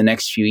AI in the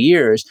next few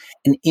years.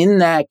 And in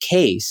that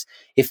case,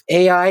 if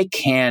AI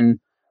can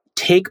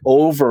take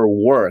over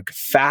work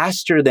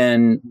faster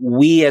than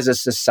we as a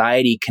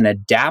society can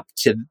adapt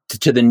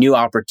to the new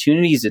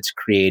opportunities it's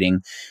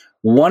creating,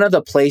 one of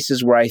the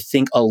places where I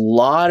think a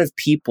lot of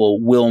people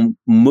will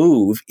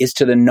move is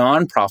to the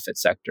nonprofit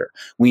sector.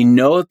 We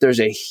know that there's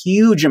a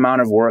huge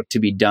amount of work to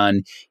be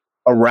done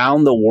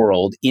around the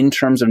world in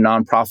terms of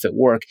nonprofit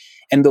work.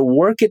 And the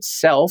work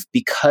itself,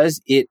 because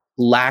it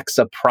lacks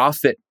a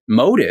profit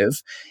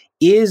motive,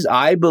 is,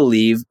 I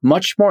believe,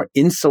 much more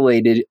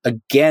insulated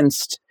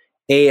against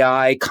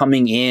AI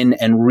coming in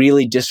and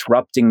really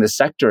disrupting the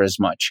sector as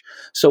much.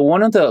 So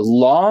one of the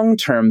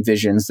long-term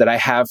visions that I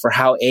have for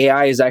how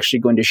AI is actually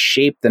going to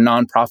shape the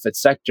nonprofit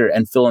sector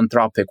and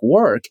philanthropic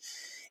work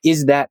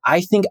is that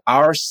I think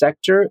our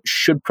sector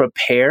should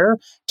prepare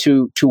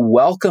to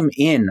welcome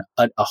in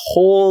a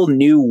whole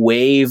new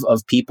wave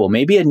of people,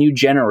 maybe a new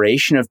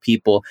generation of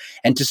people,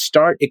 and to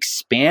start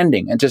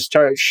expanding and to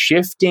start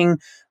shifting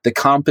the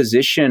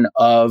composition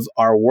of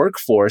our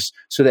workforce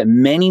so that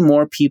many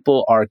more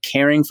people are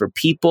caring for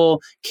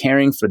people,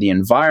 caring for the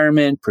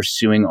environment,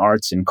 pursuing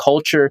arts and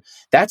culture.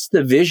 That's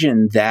the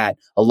vision that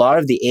a lot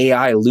of the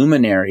AI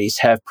luminaries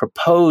have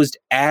proposed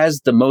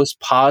as the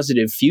most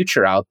positive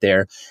future out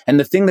there. And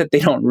the thing that they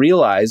don't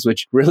realize,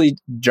 which really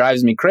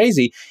drives me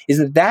crazy, is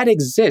that that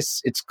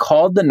exists. It's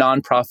called the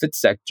nonprofit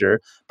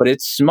sector, but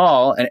it's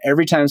small. And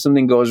every time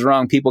something goes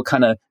wrong, people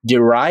kind of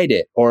deride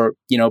it or,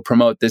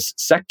 promote this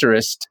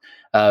sectorist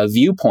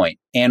viewpoint.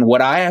 And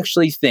what I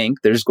actually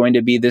think, there's going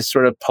to be this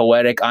sort of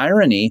poetic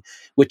irony,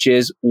 which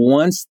is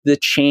once the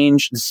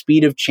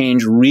speed of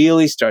change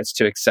really starts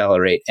to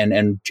accelerate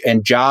and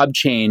job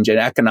change and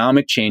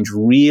economic change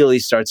really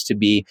starts to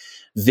be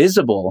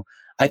visible,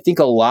 I think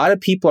a lot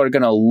of people are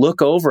going to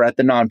look over at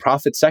the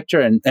nonprofit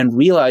sector and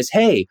realize,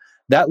 hey,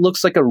 that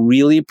looks like a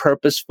really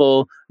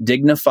purposeful,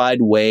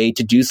 dignified way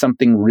to do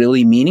something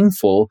really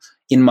meaningful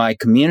in my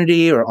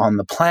community or on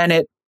the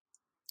planet.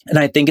 And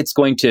I think it's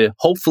going to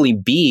hopefully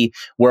be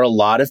where a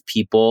lot of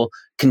people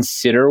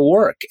consider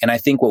work. And I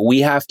think what we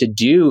have to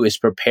do is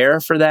prepare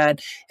for that.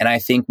 And I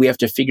think we have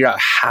to figure out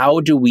how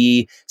do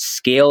we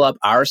scale up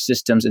our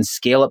systems and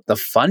scale up the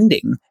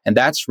funding. And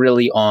that's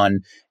really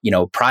on,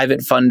 private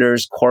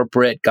funders,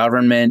 corporate,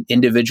 government,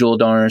 individual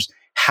donors.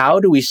 How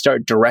do we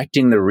start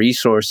directing the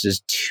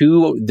resources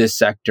to this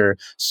sector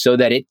so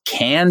that it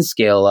can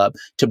scale up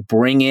to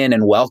bring in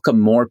and welcome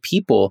more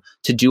people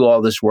to do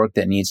all this work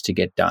that needs to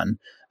get done?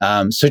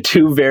 So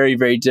two very,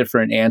 very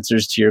different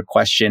answers to your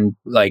question.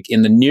 Like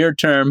in the near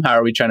term, how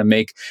are we trying to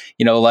make,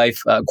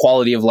 life,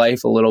 quality of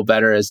life a little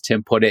better, as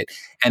Tim put it?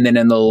 And then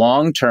in the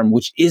long term,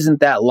 which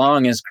isn't that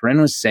long, as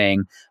Corinne was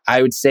saying,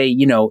 I would say,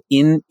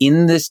 in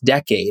this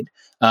decade,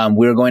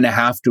 we're going to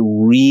have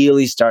to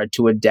really start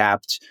to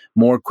adapt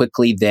more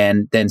quickly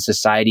than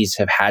societies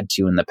have had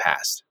to in the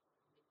past.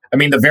 I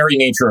mean, the very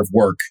nature of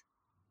work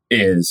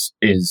is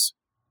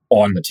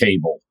on the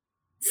table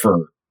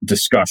for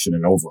discussion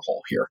and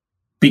overhaul here.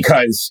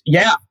 Because,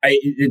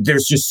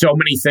 there's just so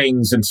many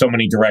things and so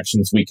many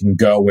directions we can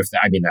go with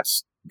that. I mean,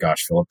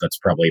 gosh, Philip, that's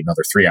probably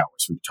another 3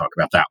 hours we could talk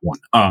about that one.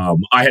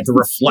 I had to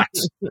reflect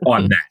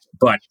on that.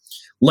 But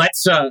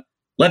let's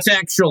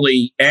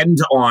actually end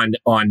on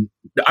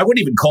I wouldn't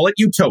even call it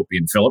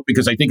utopian, Philip,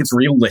 because I think it's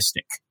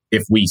realistic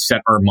if we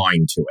set our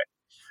mind to it.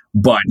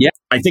 But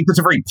I think that's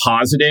a very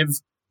positive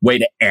way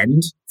to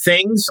end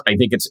things. I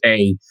think it's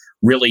a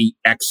really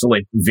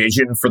excellent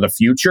vision for the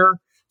future.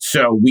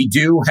 So we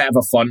do have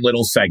a fun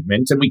little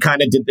segment, and we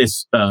kind of did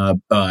this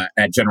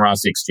at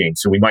Generosity Exchange.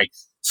 So we might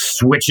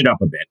switch it up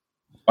a bit.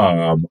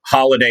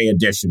 Holiday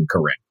edition,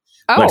 Corinne.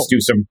 Oh. Let's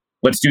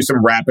do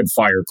some rapid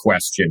fire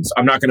questions.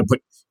 I'm not going to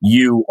put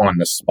you on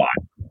the spot.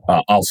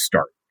 I'll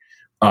start.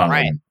 All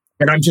right.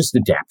 And I'm just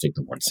adapting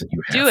the ones that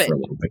you have for a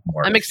little bit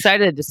more. I'm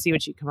excited to see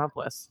what you come up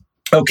with.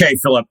 Okay,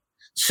 Philip.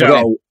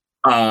 So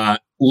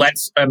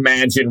let's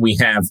imagine we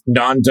have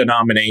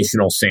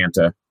non-denominational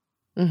Santa,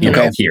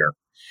 here.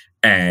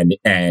 And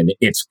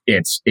it's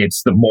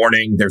the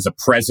morning. There's a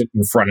present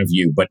in front of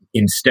you, but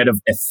instead of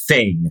a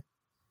thing,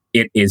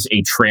 it is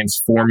a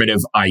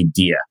transformative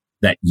idea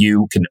that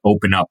you can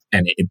open up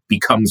and it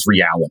becomes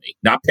reality.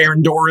 Not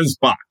Pandora's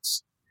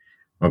box.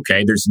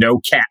 Okay, there's no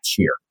catch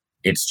here.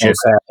 It's just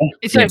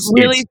it's a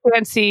really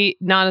fancy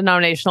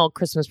non-denominational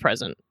Christmas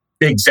present.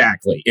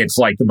 Exactly. It's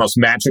like the most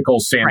magical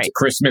Santa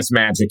Christmas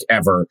magic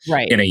ever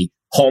in a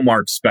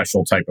Hallmark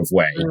special type of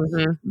way.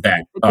 Mm-hmm.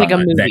 That it's like a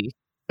movie.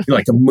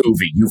 Like a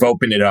movie. You've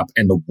opened it up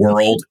and the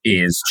world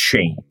is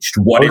changed.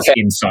 What is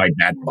inside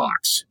that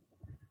box?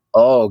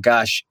 Oh,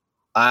 gosh.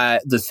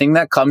 The thing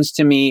that comes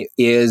to me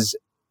is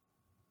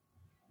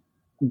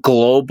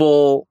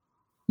global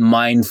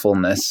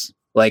mindfulness.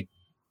 Like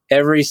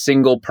every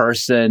single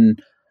person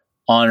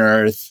on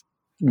Earth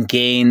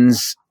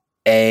gains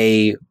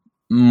a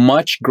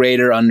much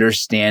greater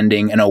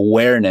understanding and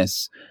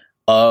awareness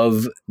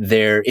of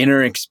their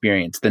inner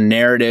experience, the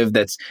narrative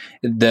that's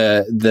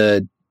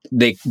the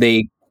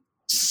they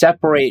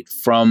separate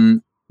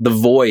from the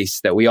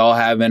voice that we all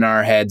have in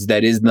our heads,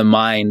 that is the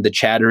mind, the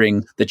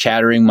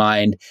chattering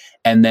mind,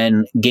 and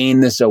then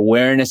gain this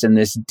awareness and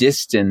this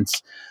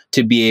distance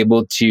to be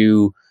able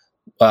to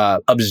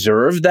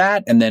observe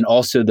that, and then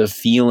also the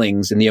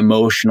feelings and the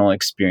emotional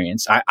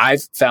experience.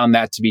 I've found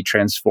that to be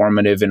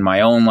transformative in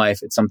my own life.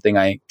 It's something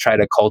I try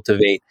to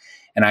cultivate,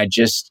 and I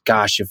just,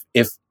 gosh,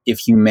 if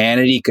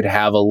humanity could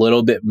have a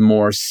little bit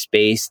more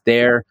space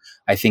there,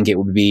 I think it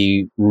would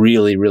be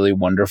really, really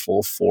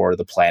wonderful for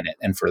the planet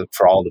and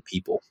for all the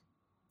people.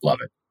 Love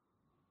it.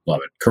 Love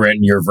it. Corinne,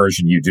 in your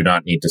version, you do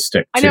not need to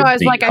stick to I know, I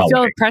was like, I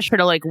feel the pressure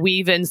to like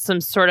weave in some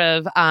sort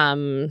of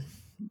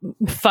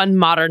fun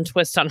modern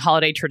twist on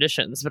holiday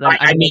traditions. But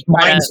I mean,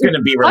 mine's going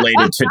to be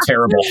related to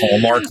terrible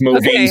Hallmark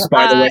movies,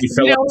 by the way,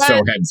 Philip, so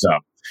heads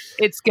up.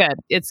 It's good.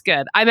 It's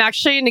good. I'm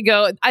actually going to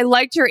go. I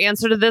liked your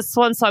answer to this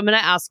one, so I'm going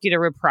to ask you to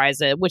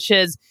reprise it, which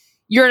is,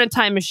 you're in a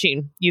time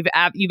machine. You've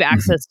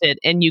accessed it,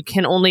 and you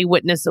can only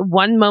witness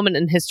one moment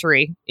in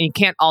history, and you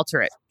can't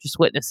alter it. Just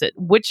witness it.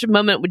 Which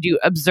moment would you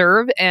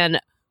observe, and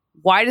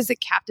why does it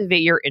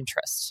captivate your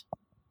interest?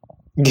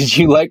 Did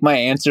you like my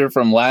answer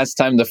from last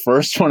time, the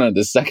first one or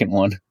the second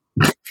one?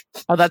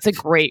 Oh, that's a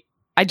great.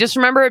 I just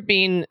remember it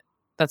being.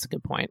 That's a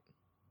good point.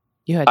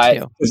 You had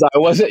two.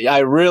 I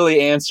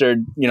really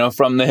answered,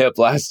 from the hip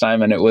last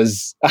time, and it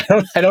was,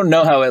 I don't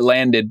know how it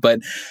landed, but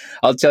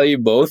I'll tell you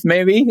both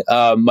maybe.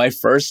 My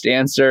first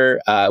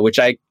answer, which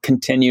I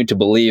continue to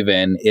believe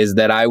in, is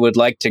that I would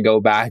like to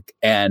go back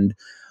and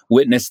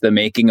witness the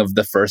making of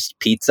the first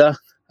pizza.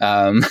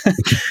 And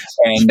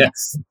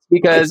yes.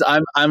 Because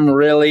I'm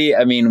really,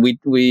 I mean,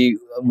 we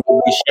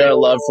share a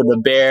love for the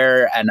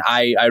bear, and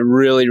I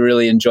really,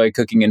 really enjoy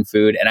cooking and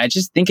food. And I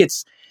just think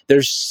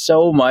there's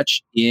so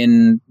much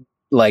in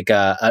like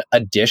a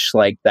dish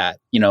like that,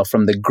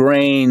 from the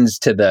grains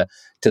to the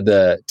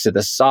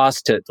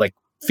sauce, to like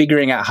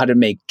figuring out how to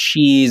make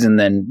cheese, and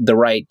then the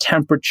right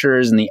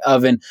temperatures in the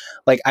oven.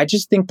 Like, I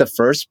just think the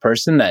first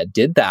person that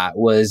did that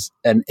was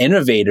an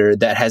innovator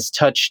that has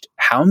touched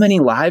how many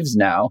lives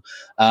now.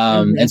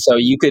 And so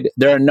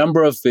there are a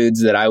number of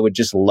foods that I would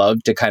just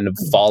love to kind of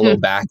follow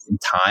back in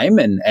time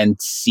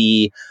and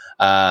see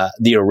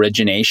the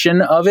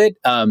origination of it.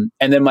 And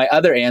then my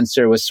other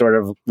answer was sort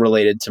of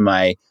related to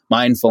my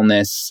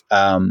mindfulness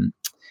answer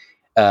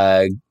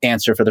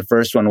for the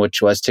first one,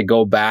 which was to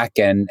go back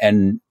and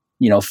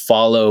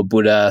follow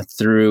Buddha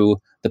through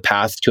the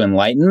path to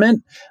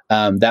enlightenment.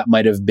 That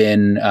might have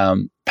been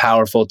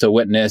powerful to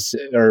witness,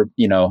 or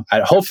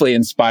hopefully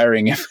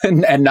inspiring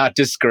and not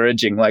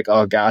discouraging. Like,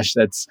 oh gosh,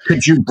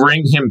 Could you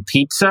bring him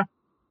pizza?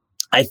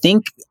 I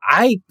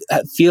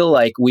feel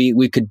like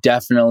we could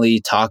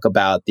definitely talk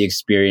about the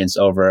experience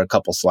over a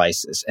couple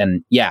slices,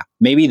 and yeah,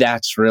 maybe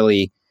that's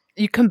really.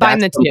 You combine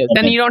the two,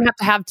 then you don't have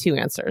to have two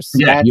answers.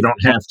 Yeah, you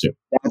don't have to.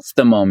 That's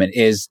the moment.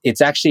 It's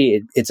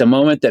a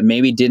moment that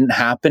maybe didn't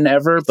happen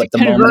ever, but the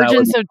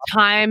convergence of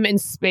time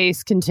and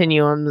space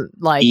continuum,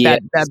 like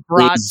that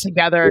brought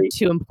together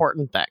two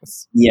important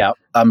things. Yeah,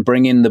 I'm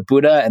bringing the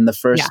Buddha and the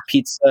first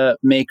pizza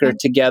maker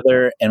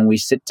together, and we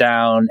sit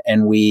down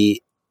and we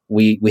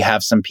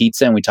have some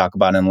pizza and we talk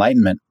about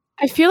enlightenment.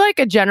 I feel like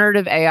a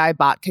generative AI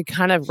bot could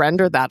kind of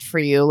render that for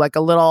you, like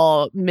a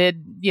little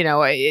mid.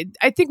 I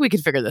think we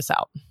could figure this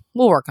out.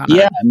 We'll work on it.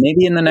 Yeah,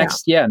 maybe in the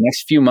next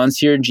few months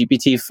here,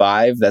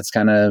 GPT-5, that's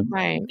kind of,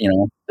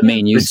 the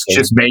main use case. It's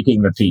just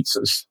making the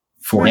pizzas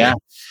for you.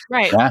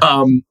 Right. Yeah.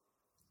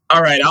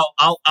 All right,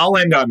 I'll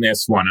end on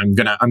this one. I'm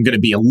gonna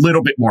be a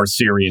little bit more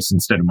serious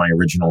instead of my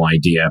original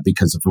idea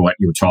because of what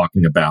you're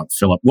talking about,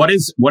 Philip. What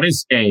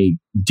is a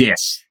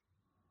dish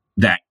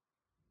that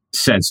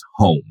says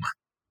home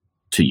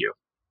to you?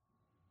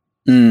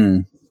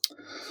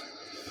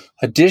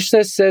 A dish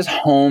that says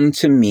home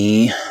to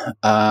me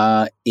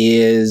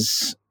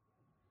is,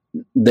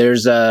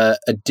 there's a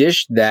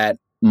dish that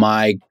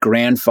my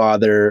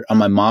grandfather on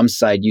my mom's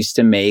side used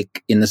to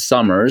make in the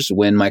summers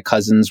when my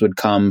cousins would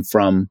come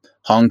from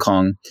Hong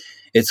Kong.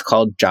 It's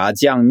called 炸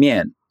酱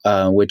面,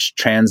 which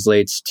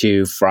translates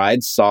to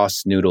fried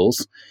sauce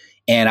noodles.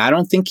 And I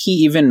don't think he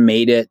even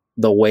made it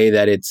the way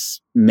that it's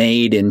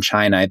made in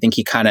China. I think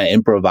he kind of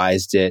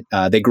improvised it.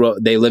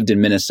 They lived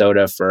in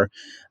Minnesota for,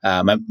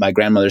 my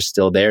grandmother's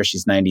still there.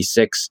 She's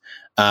 96.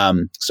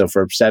 So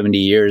for 70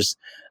 years.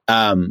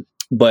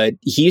 But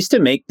he used to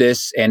make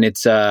this, and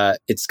it's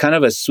kind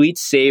of a sweet,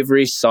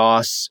 savory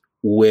sauce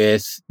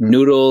with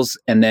noodles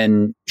and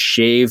then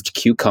shaved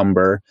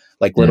cucumber,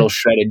 like little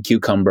shredded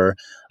cucumber.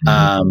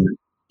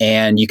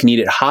 And you can eat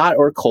it hot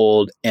or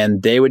cold,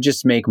 and they would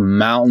just make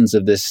mountains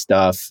of this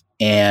stuff.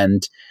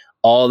 And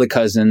all the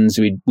cousins,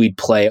 we'd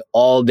play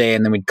all day,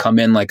 and then we'd come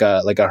in like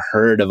a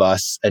herd of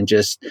us and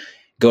just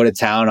go to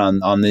town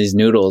on these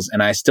noodles.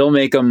 And I still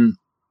make them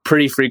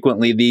pretty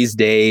frequently these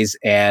days,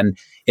 and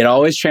it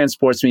always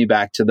transports me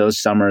back to those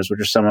summers,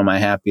 which are some of my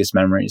happiest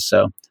memories.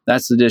 So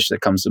that's the dish that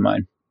comes to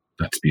mind.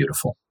 That's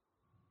beautiful.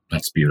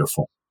 That's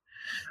beautiful.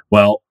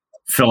 Well,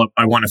 Philip,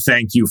 I want to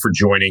thank you for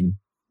joining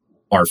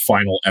our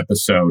final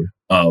episode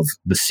of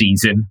the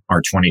season, our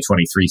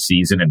 2023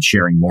 season, and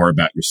sharing more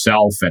about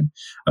yourself and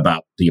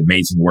about the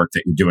amazing work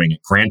that you're doing at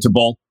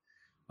Grantable.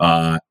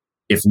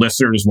 If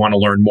listeners want to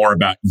learn more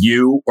about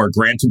you or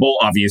Grantable,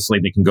 obviously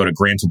they can go to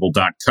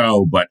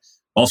grantable.co, but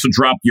also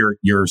drop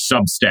your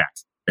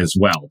Substack as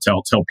well.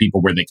 Tell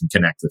people where they can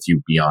connect with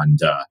you beyond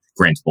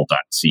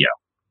grantable.co.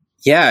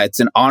 Yeah, it's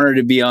an honor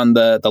to be on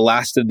the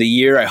last of the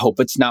year. I hope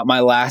it's not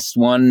my last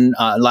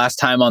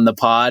time on the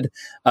pod.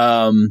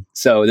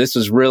 So this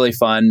was really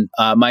fun.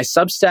 My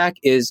Substack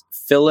is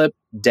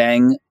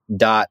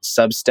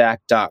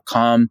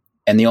philipdeng.substack.com.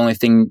 And the only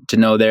thing to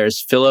know there is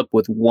Philip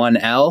with one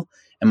L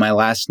and my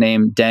last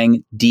name,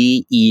 Deng,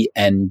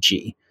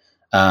 D-E-N-G.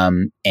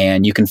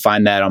 And you can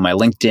find that on my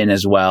LinkedIn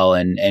as well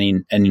and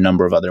any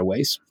number of other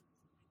ways.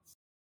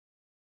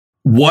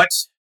 What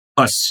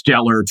a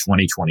stellar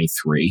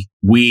 2023.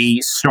 We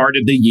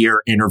started the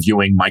year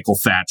interviewing Michael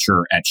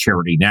Thatcher at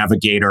Charity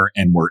Navigator,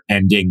 and we're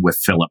ending with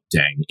Philip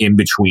Deng. In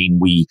between,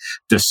 we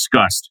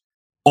discussed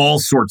all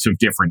sorts of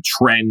different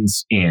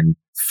trends in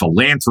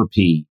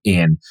philanthropy,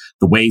 in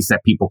the ways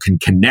that people can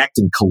connect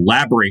and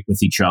collaborate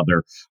with each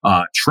other,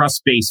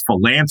 trust-based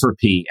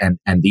philanthropy, and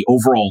the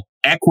overall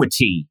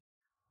equity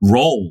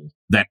role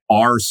that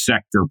our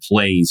sector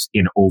plays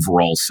in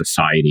overall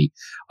society.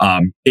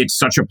 It's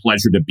such a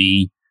pleasure to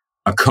be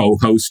a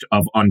co-host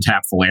of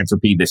Untapped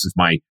Philanthropy. This is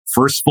my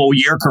first full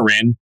year,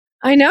 Corinne.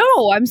 I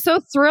know. I'm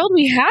so thrilled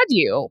we had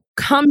you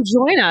come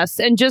join us.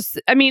 And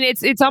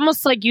it's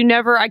almost like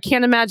I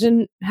can't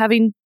imagine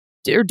having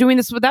or doing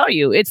this without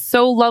you. It's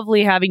so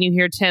lovely having you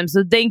here, Tim.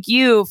 So thank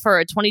you for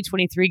a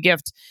 2023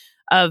 gift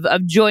of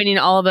joining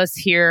all of us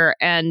here.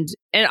 And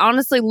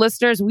honestly,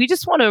 listeners, we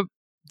just want to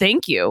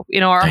thank you.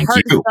 Our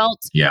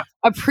heartfelt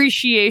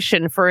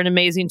appreciation for an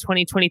amazing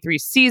 2023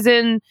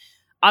 season.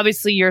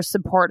 Obviously, your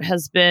support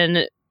has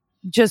been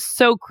just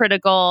so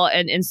critical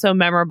and so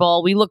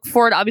memorable. We look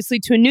forward, obviously,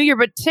 to a new year.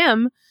 But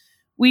Tim,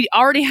 we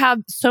already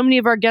have so many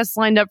of our guests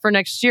lined up for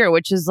next year,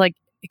 which is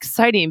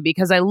exciting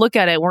because I look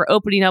at it. We're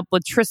opening up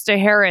with Trista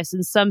Harris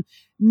and some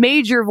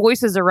major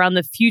voices around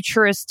the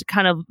futurist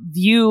kind of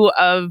view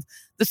of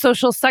the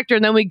social sector.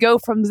 And then we go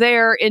from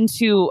there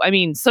into,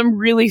 some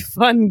really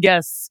fun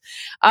guests.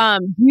 Do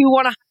you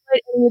want to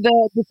highlight any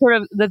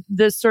of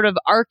the sort of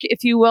arc,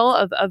 if you will,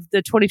 of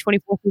the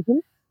 2024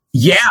 season?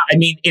 Yeah,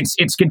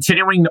 it's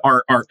continuing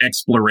our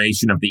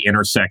exploration of the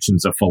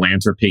intersections of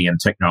philanthropy and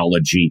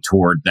technology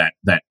toward that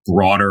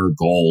broader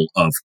goal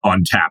of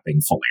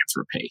untapping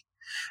philanthropy.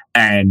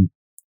 And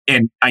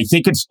I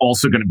think it's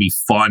also going to be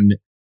fun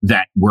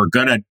that we're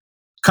going to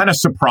kind of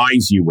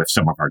surprise you with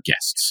some of our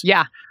guests.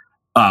 Yeah.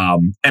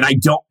 And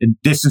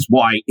this is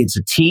why it's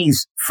a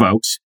tease,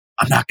 folks.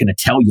 I'm not going to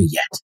tell you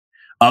yet,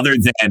 other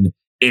than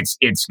it's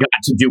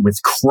got to do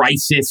with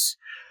crises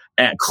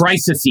and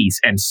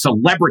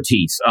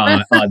celebrities,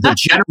 the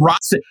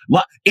generosity.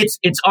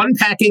 It's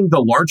unpacking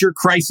the larger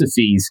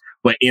crises,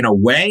 but in a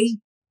way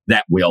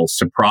that will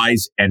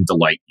surprise and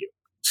delight you.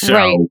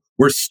 So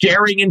We're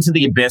staring into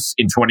the abyss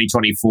in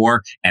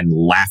 2024 and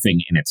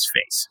laughing in its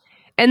face.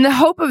 And the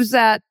hope is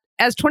that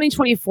as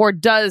 2024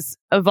 does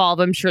evolve,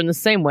 I'm sure in the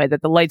same way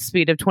that the light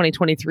speed of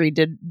 2023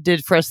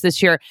 did for us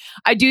this year,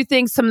 I do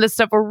think some of the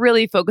stuff we're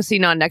really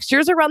focusing on next year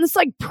is around this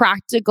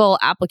practical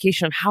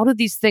application of how do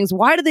these things,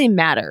 why do they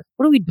matter?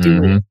 What are we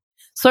doing? Mm-hmm.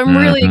 So I'm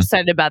really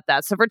excited about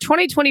that. So for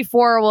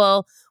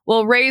 2024,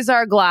 we'll raise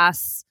our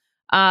glass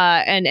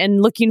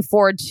and looking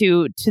forward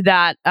to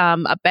that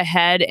up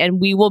ahead. And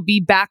we will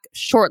be back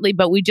shortly,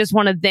 but we just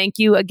want to thank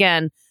you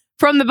again.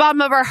 From the bottom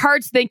of our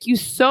hearts, thank you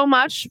so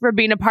much for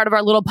being a part of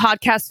our little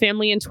podcast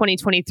family in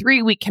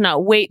 2023. We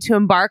cannot wait to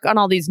embark on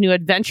all these new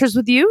adventures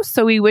with you.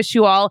 So we wish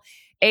you all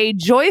a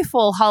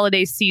joyful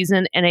holiday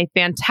season and a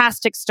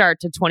fantastic start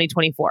to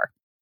 2024.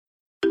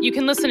 You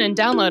can listen and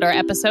download our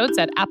episodes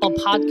at Apple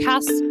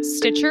Podcasts,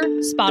 Stitcher,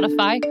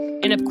 Spotify,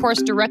 and of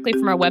course, directly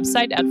from our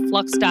website at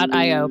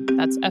flux.io.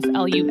 That's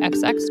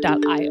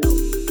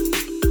FLUXX.io.